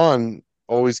Shawn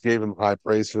always gave him high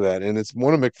praise for that. And it's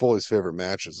one of Mick Foley's favorite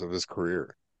matches of his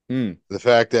career. Hmm. The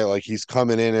fact that like he's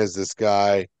coming in as this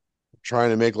guy trying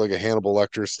to make like a Hannibal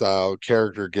Lecter style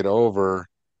character get over,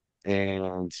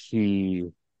 and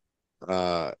he's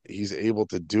able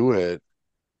to do it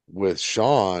with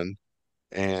Shawn,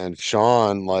 and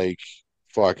Shawn like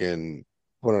fucking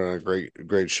put on a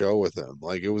great show with him.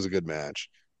 Like it was a good match.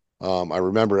 I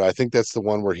remember, I think that's the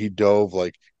one where he dove,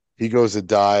 like he goes to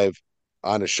dive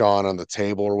onto Shawn on the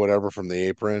table or whatever from the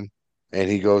apron, and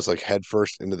he goes like head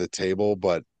first into the table,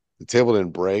 but the table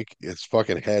didn't break. His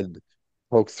fucking head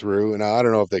poked through. And I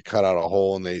don't know if they cut out a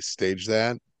hole and they staged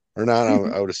that or not.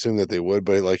 I would assume that they would,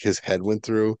 but like his head went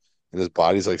through and his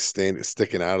body's like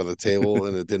sticking out of the table,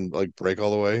 and it didn't like break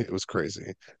all the way. It was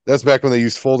crazy. That's back when they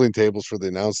used folding tables for the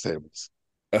announce tables.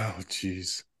 Oh,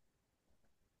 jeez.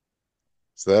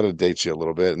 So that'll date you a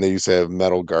little bit. And they used to have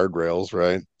metal guardrails,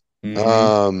 right? Mm-hmm.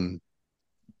 Um,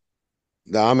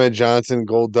 the Ahmed Johnson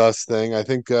Gold Dust thing.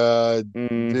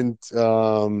 Mm.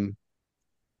 Didn't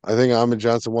I think Ahmed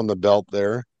Johnson won the belt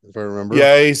there, if I remember.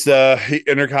 Yeah, he's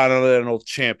Intercontinental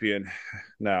Champion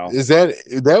now. Is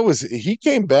that was he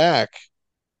came back?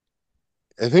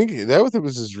 I think that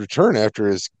was his return after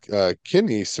his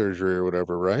kidney surgery or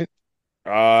whatever, right?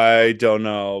 I don't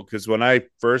know because when I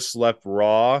first left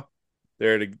Raw,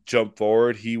 there to jump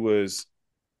forward, he was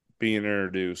being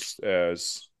introduced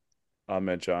as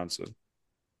Ahmed Johnson.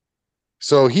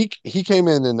 So he came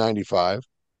in '95,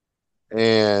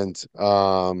 and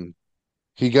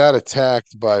he got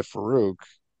attacked by Farouk,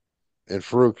 and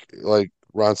Farouk, like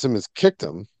Ron Simmons, kicked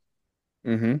him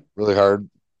Mm-hmm. really hard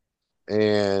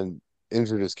and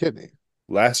injured his kidney,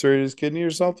 Lacerated his kidney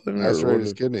or something, or lacerated his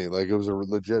what? kidney. Like it was a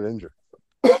legit injury.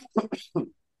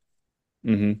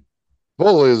 Mm-hmm.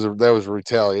 Fully that was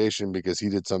retaliation because he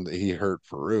did something, he hurt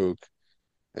Farouk,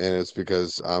 and it's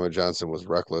because Ahmed Johnson was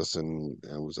reckless and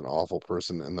was an awful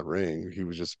person in the ring. He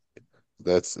was just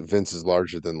that's Vince's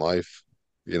larger than life,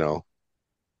 you know,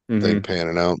 thing Mm-hmm.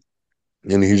 panning out,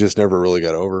 and he just never really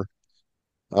got over.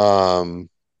 Um,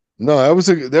 no, that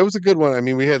was a good one. I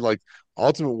mean, we had like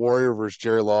Ultimate Warrior versus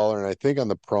Jerry Lawler, and I think on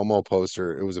the promo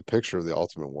poster it was a picture of the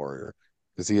Ultimate Warrior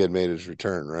because he had made his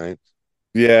return, right?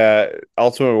 Yeah,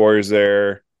 Ultimate Warrior's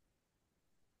there.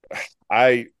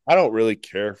 I don't really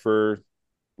care for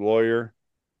Lawyer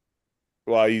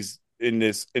while he's in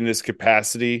this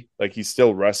capacity. Like he's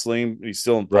still wrestling, he's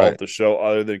still involved Right. with the show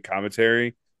other than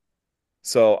commentary.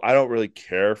 So I don't really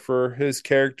care for his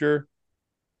character.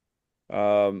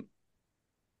 Um,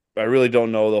 I really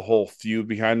don't know the whole feud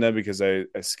behind them because I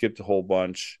skipped a whole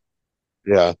bunch.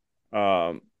 Yeah.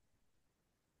 Um,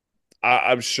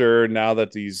 I'm sure now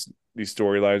that these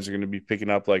storylines are going to be picking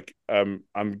up. Like I'm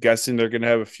guessing they're going to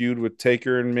have a feud with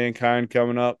Taker and Mankind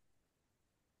coming up.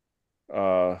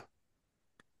 Uh,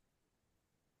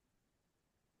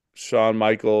 Shawn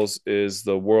Michaels is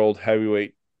the world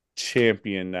heavyweight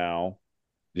champion now.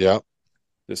 Yeah. At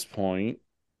this point,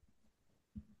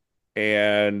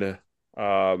 and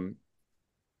um,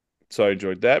 so I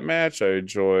enjoyed that match. I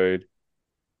enjoyed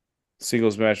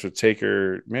singles match with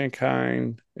Taker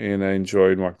Mankind, and I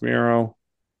enjoyed Mark Miro.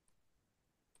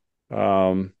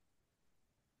 Um,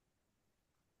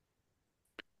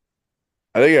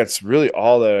 I think that's really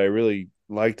all that I really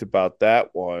liked about that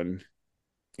one.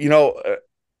 You know,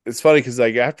 it's funny because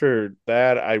like after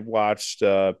that, I watched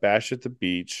Bash at the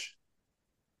Beach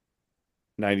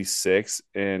 '96,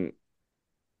 and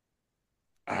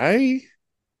I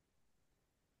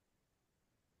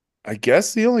I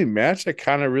guess the only match I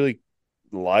kind of really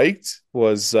liked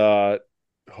was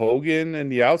Hogan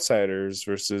and the Outsiders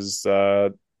versus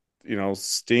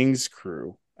Sting's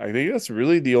crew. I think that's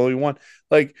really the only one.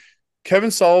 Like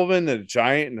Kevin Sullivan, the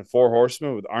Giant, and the Four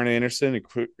Horsemen with Arn Anderson and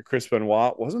Chris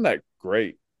Benoit wasn't that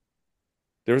great.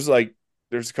 There was like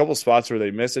there's a couple spots where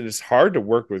they missed it. It's hard to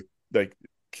work with like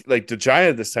like the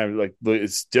Giant this time, like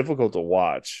it's difficult to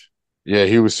watch. Yeah,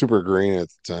 he was super green at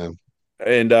the time.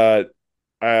 And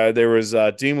there was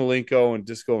Dean Malenko and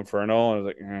Disco Inferno, and I was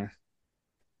like,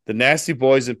 the Nasty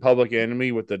Boys and Public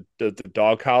Enemy with the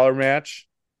dog collar match.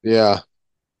 Yeah.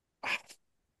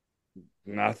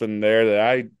 Nothing there that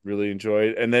I really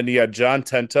enjoyed. And then you had John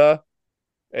Tenta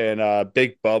and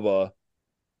Big Bubba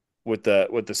with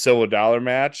the Silver Dollar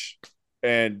match,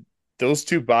 and those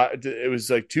two it was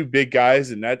like two big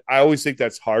guys, and that I always think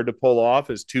that's hard to pull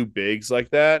off as two bigs like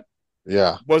that.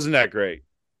 Yeah. Wasn't that great?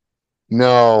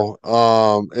 No,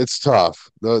 it's tough.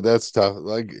 No, that's tough.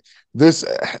 Like this,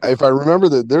 if I remember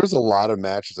that there's a lot of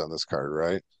matches on this card,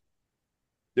 right?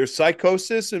 There's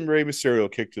Psychosis and Rey Mysterio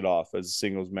kicked it off as a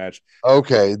singles match.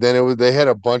 Okay, then they had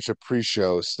a bunch of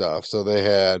pre-show stuff. So they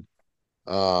had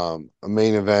a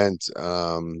main event.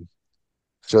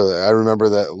 So I remember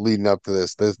that leading up to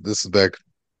this is back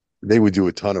they would do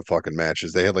a ton of fucking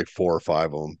matches. They had like 4 or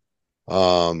 5 of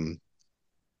them.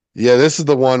 Yeah, this is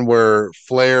the one where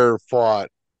Flair fought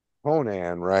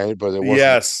Conan, right? But it wasn't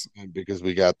Yes. because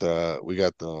we got the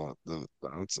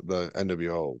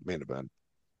NWO main event.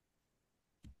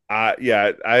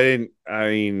 Yeah, I didn't. I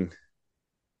mean,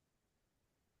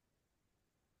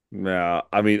 no,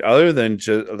 I mean, other than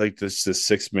just like this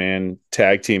 6-man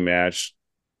tag team match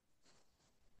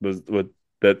with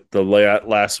that the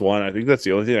last one, I think that's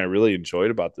the only thing I really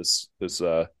enjoyed about this.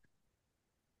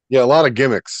 Yeah, a lot of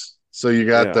gimmicks. So you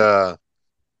got Yeah. the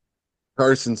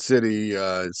Carson City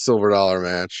silver dollar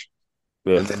match,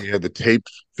 and then Ugh. you had the taped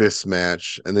fist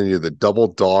match, and then you had the double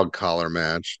dog collar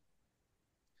match.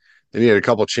 Then you had a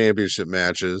couple championship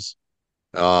matches.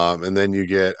 And then you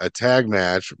get a tag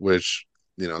match, which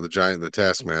the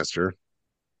Taskmaster,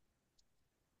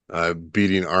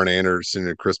 beating Arn Anderson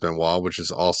and Chris Benoit, which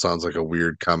is all sounds like a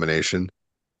weird combination.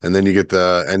 And then you get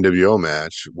the NWO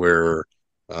match where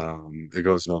it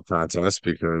goes no contest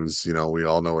because we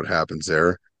all know what happens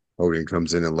there. Hogan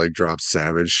comes in and leg drops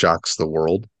Savage, shocks the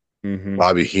world. Mm-hmm.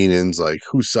 Bobby Heenan's like,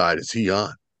 whose side is he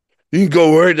on? You can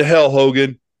go right to hell,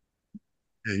 Hogan.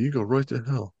 Yeah, you go right to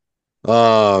hell.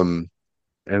 Um,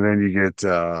 and then you get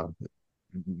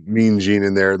Mean Gene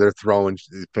in there. They're throwing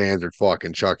fans are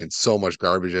fucking chucking so much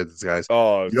garbage at these guys.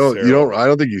 Oh, You don't. terrible. I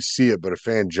don't think you see it, but a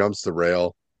fan jumps the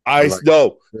rail I and like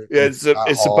know. Yeah, Scott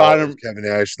it's the Hall and bottom. Kevin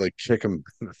Nash like kick him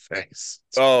in the face.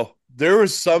 Oh, there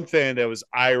was some fan that was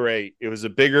irate. It was a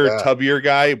bigger, Yeah. tubbier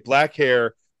guy, black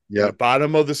hair, in the Yep.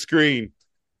 bottom of the screen.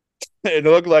 It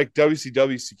looked like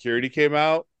WCW security came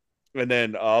out, and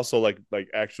then also like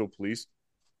actual police.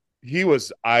 He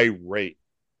was irate.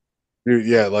 Dude,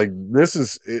 yeah, like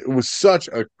it was such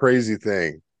a crazy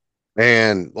thing.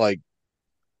 And like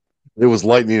it was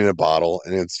lightning in a bottle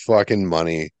and it's fucking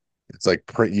money. It's like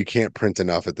you can't print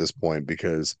enough at this point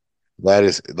because that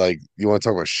is like you want to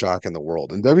talk about shock in the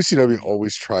world. And WCW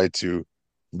always tried to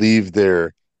leave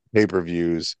their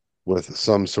pay-per-views with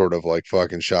some sort of like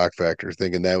fucking shock factor,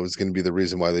 thinking that was going to be the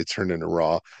reason why they turned into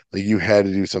Raw. Like you had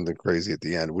to do something crazy at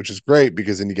the end, which is great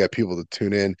because then you got people to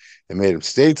tune in and made them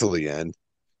stay till the end,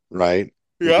 right?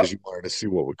 Yeah. Because you wanted to see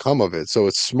what would come of it. So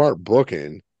it's smart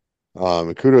booking.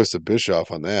 And kudos to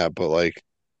Bischoff on that. But like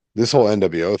this whole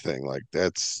NWO thing, like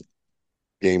that's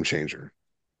game changer.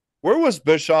 Where was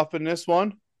Bischoff in this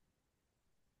one?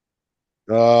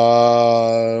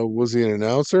 Was he an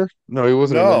announcer? No, he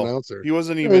wasn't an No, announcer. he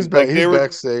wasn't No, he's even back. like He's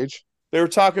backstage. they were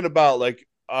talking about like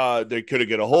they couldn't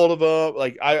get a hold of him.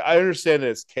 Like I understand that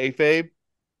it's kayfabe,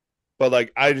 but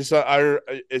like I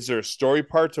is there a story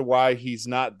part to why he's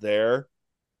not there?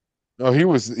 No,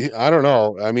 I don't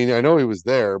know. I mean, I know he was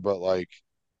there, but like,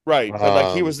 Right, but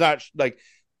like he um, was not like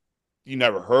you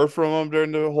never heard from him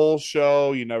during the whole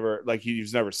show. You never like he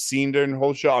was never seen during the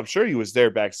whole show. I'm sure he was there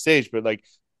backstage, but like,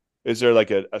 is there like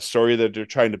a story that they're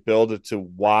trying to build it to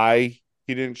why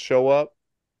he didn't show up?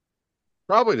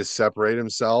 probably to separate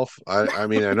himself. I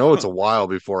mean, I know it's a while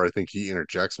before I think he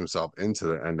interjects himself into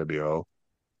the NWO,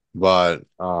 but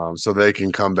so they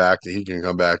can come back he can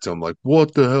come back to him like,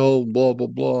 what the hell, blah blah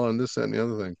blah, and this that, and the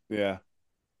other thing. Yeah.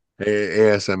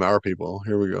 ASMR people.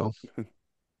 Here we go.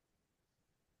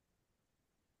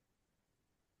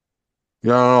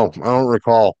 Yeah, I don't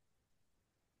recall.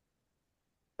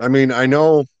 I mean, I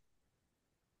know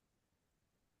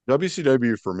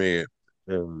WCW for me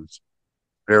is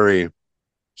very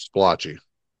splotchy.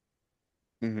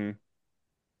 Mm-hmm.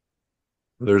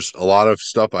 There's a lot of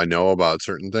stuff I know about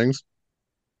certain things.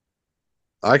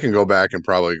 I can go back and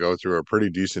probably go through a pretty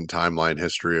decent timeline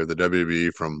history of the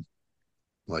WWE from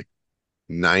like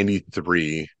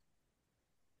 93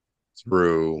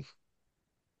 through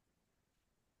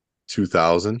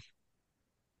 2000,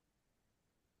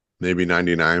 maybe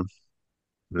 99.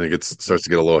 I think it starts to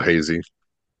get a little hazy.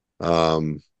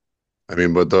 I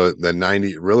mean, but the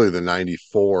 90, really the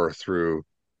 94 through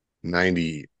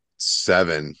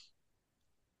 97,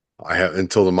 I have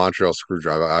until the Montreal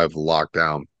Screwdriver, I have locked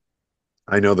down.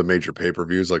 I know the major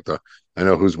pay-per-views, I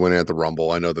know who's winning at the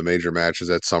Rumble. I know the major matches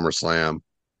at SummerSlam.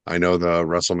 I know the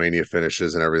WrestleMania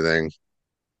finishes and everything.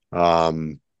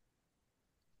 Um,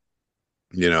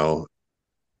 you know,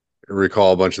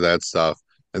 recall a bunch of that stuff,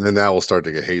 and then that will start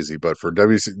to get hazy. But for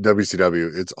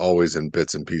WCW, it's always in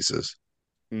bits and pieces.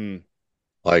 Mm.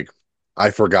 Like,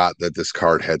 I forgot that this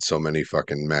card had so many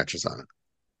fucking matches on it.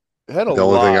 It had a The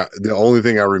only lot. the only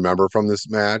thing I remember from this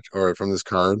match or from this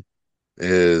card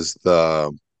is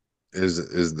the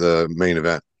main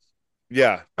event.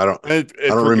 Yeah, I don't I and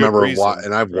don't for good remember why, reason,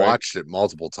 and I've right? watched it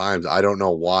multiple times. I don't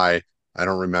know why I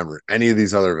don't remember any of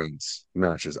these other events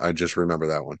matches. I just remember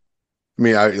that one. I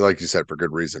mean, I like you said for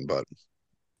good reason, but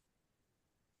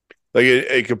Like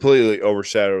it completely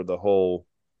overshadowed the whole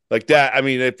like that. I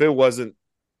mean, if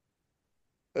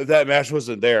that match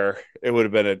wasn't there, it would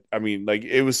have been I mean, like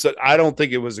it was. I don't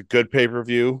think it was a good pay per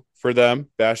view for them.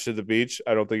 Bash to the Beach.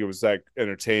 I don't think it was that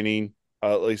entertaining,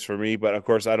 at least for me. But of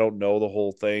course, I don't know the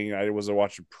whole thing. I wasn't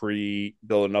watching pre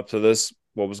building up to this.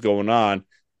 What was going on?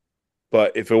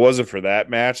 But if it wasn't for that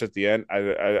match at the end,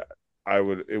 I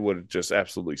would it would have just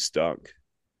absolutely stunk.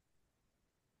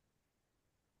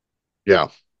 yeah,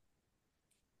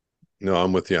 no,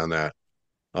 I'm with you on that.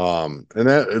 And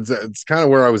that it's kind of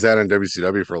where I was at in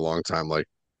WCW for a long time. Like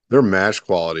their match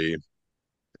quality,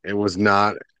 it was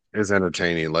not as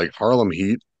entertaining. Like Harlem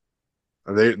Heat,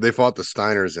 they fought the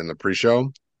Steiners in the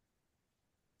pre-show.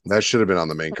 That should have been on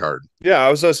the main card. Yeah, I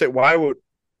was gonna say why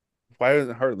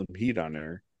isn't Harlem Heat on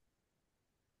there?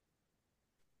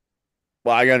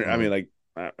 Well, I Uh, mean, like,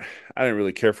 I didn't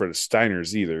really care for the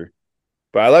Steiners either,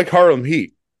 but I like Harlem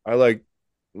Heat. I like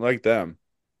them.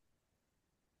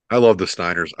 I love the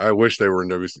Steiners. I wish they were in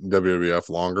WWF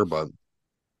longer, but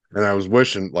and I was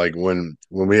wishing like when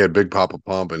we had Big Papa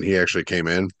Pump and he actually came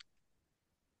in,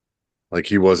 like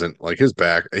he wasn't like his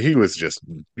back, he was just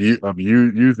used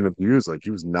and abused. Like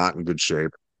he was not in good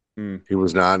shape. Mm, He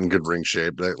was not in good ring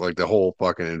shape. Like the whole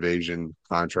fucking invasion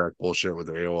contract bullshit with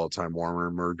the AOL Time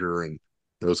Warner merger and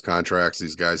those contracts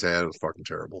these guys had was fucking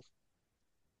terrible.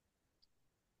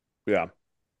 yeah. So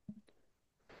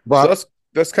But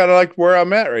that's kind of like where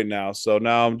I'm at right now. So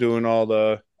now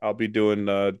I'll be doing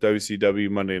the WCW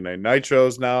Monday Night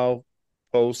Nitros now,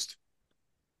 post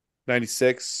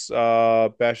 96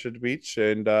 Bash at the Beach,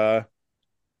 and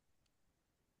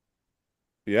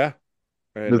yeah,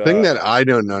 the and thing that I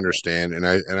don't understand, and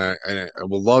I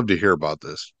would love to hear about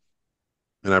this,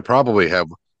 and I probably have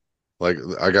like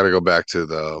I got to go back to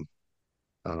the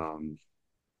um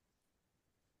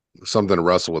something to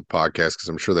wrestle with podcast because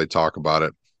I'm sure they talk about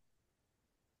it.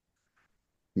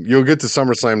 You'll get to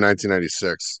SummerSlam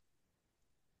 1996.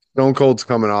 Stone Cold's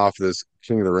coming off this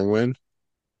King of the Ring win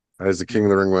as the King of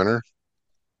the Ring winner.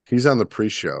 He's on the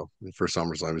pre-show for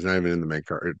SummerSlam. He's not even in the main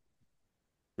card.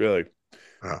 really,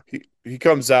 Uh, he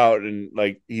comes out and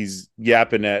like he's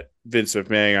yapping at Vince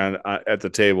McMahon at the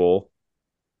table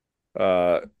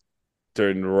uh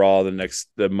during the Raw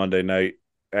the Monday night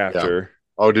yeah. after.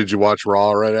 Oh, did you watch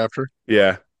Raw right after?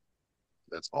 Yeah,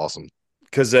 That's awesome.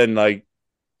 because then like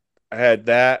I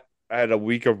had a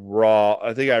week of Raw.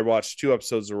 I think I watched 2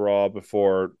 episodes of Raw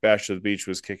before Bash of the Beach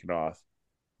was kicking off.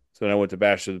 So then I went to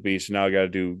Bash of the Beach. And now I got to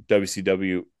do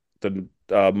WCW the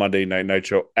Monday Night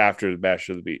Nitro after the Bash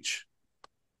of the Beach,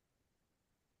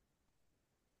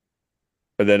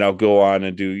 and then I'll go on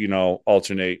and do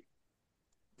alternate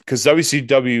because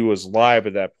WCW was live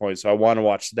at that point. So I want to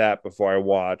watch that before I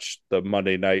watch the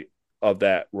Monday night of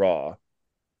that Raw.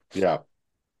 Yeah.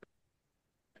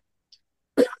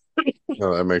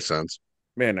 No, that makes sense.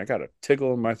 Man, I got a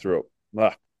tickle in my throat.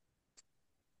 Ah.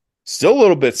 Still a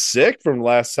little bit sick from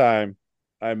last time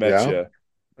I met Yeah. you.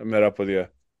 I met up with you.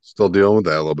 Still dealing with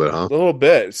that a little bit, huh? A little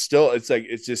bit. It's like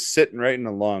it's just sitting right in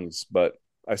the lungs, but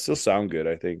I still sound good,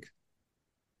 I think,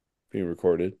 being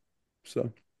recorded.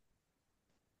 So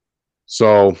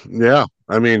So, yeah.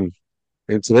 I mean,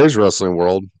 in today's wrestling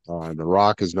world, The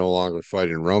Rock is no longer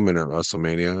fighting Roman at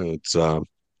WrestleMania. It's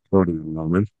Cody and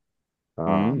Roman.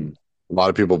 mm, A lot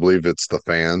of people believe it's the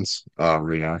fans'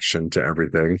 reaction to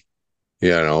everything,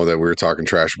 that we were talking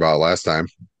trash about last time.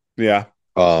 yeah.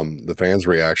 The fans'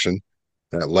 reaction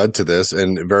that led to this,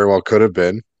 and it very well could have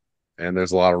been. And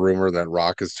there's a lot of rumor that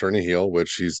Rock is turning heel,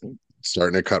 which he's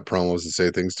starting to cut promos and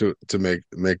say things to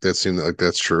make that seem like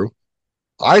that's true.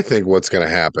 I think what's going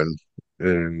to happen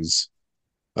is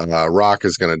Rock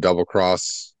is going to double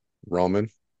cross Roman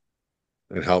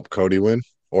and help Cody win,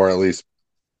 or at least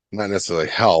not necessarily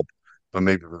help, but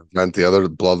maybe prevent the other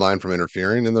bloodline from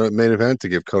interfering in the main event to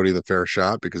give Cody the fair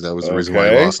shot because that was the reason why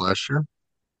he lost last year.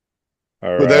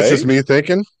 All But that's just right. me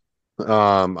thinking.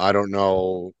 I don't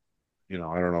know, I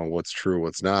don't know what's true,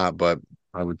 what's not, but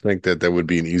I would think that would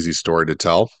be an easy story to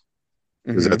tell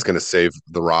because Mm-hmm. that's going to save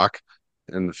The Rock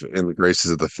and the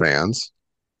graces of the fans.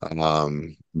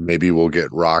 Maybe we'll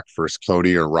get Rock versus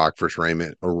Cody or Rock versus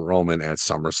Roman at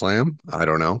SummerSlam. I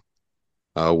don't know.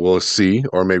 We'll see,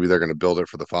 or maybe they're going to build it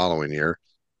for the following year,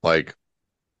 like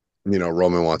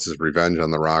Roman wants his revenge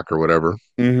on The Rock or whatever.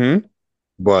 Mm-hmm.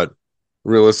 But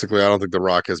realistically, I don't think The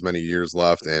Rock has many years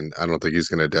left, and I don't think he's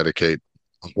going to dedicate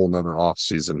a whole nother off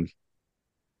season.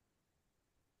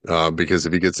 Because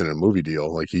if he gets in a movie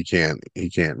deal, like he can't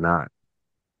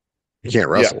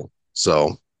wrestle. Yeah.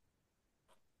 So,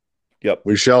 Yep.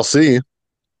 we shall see.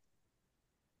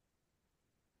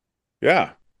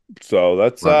 Yeah. So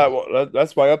that's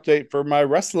that's my update for my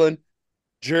wrestling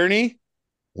journey.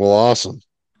 Well, awesome.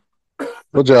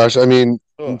 Well, Josh, I mean,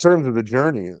 in Ugh. terms of the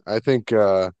journey, I think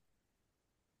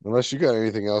unless you got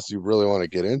anything else you really want to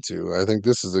get into, I think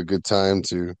this is a good time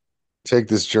to take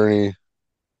this journey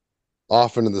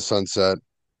off into the sunset,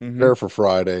 Mm-hmm. prepare for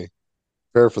Friday,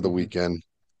 prepare for the Mm-hmm. weekend,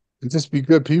 and just be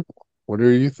good people. What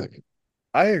are you thinking?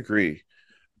 I agree.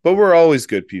 But we're always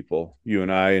good people, you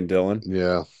and I and Dylan.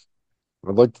 Yeah,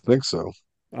 I'd like to think so.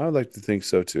 I would like to think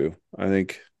so too. I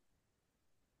think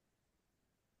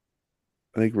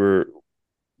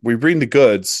we bring the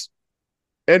goods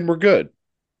and we're good.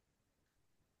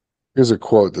 Here's a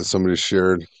quote that somebody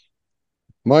shared.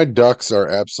 My ducks are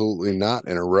absolutely not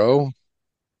in a row.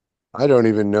 I don't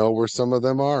even know where some of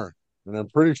them are. And I'm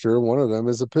pretty sure one of them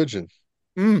is a pigeon.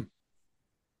 Mm,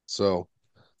 So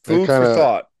that food kind for of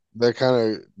thought.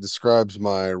 describes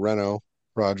my Reno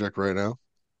project right now.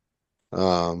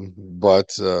 But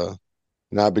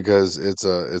not because it's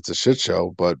a shit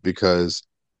show, but because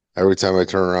every time I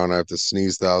turn around I have to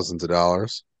sneeze thousands of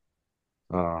dollars.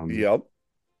 Um, Yep.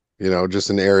 just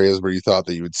in areas where you thought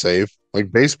that you would save,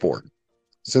 like baseboard.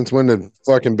 Since when did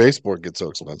fucking baseboard get so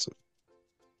expensive?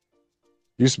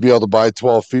 Used to be able to buy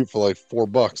 12 feet for like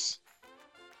 $4.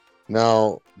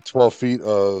 Now 12 feet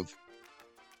of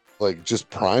like just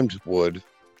primed wood,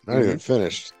 not even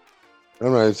finished.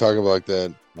 I'm not even talking about like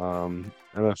that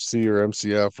MFC or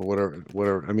MCF or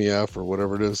whatever MEF or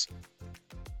whatever it is.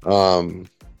 I'm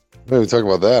not even talking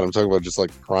about that. I'm talking about just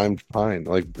like primed pine,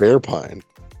 like bear pine.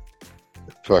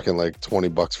 Fucking like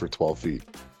 $20 for 12 feet.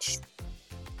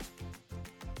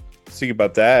 Think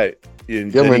about that. Yeah, I'm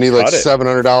gonna need like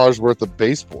 $700 worth of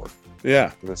baseboard.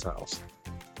 Yeah. In this house.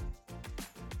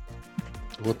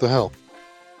 What the hell?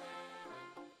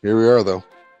 Here we are, though.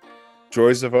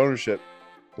 Joys of ownership.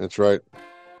 That's right.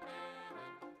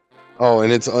 Oh,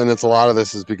 and it's a lot of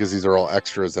this is because these are all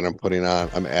extras that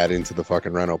I'm adding to the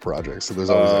fucking Reno project. So there's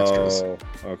always extras.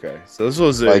 Okay. So this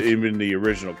was like, even the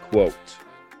original quote.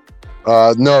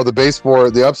 No,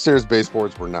 the upstairs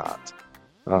baseboards were not.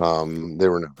 They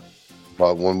were not.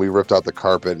 But when we ripped out the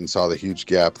carpet and saw the huge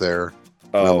gap there,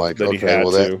 I'm like,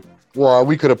 okay, well,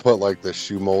 we could have put like the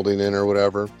shoe molding in or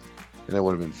whatever, and it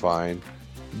would have been fine.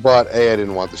 But A, I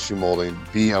didn't want the shoe molding.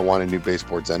 B, I wanted new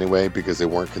baseboards anyway because they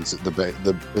weren't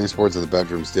the baseboards in the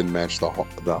bedrooms didn't match the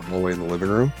hallway in the living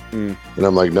room. And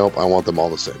I'm like, nope, I want them all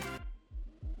the same.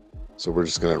 So we're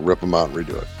just gonna rip them out and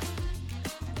redo it.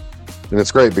 And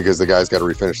it's great because the guys got to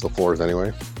refinish the floors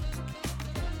anyway.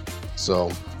 So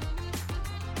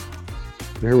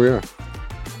here we are.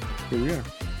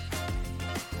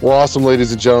 Well, awesome,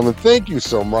 ladies and gentlemen. Thank you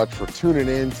so much for tuning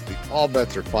in to the All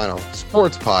Bets Are Final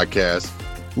Sports Podcast.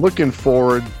 Looking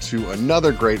forward to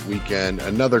another great weekend,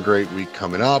 another great week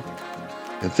coming up.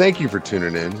 And thank you for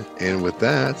tuning in. And with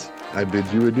that, I bid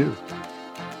you adieu.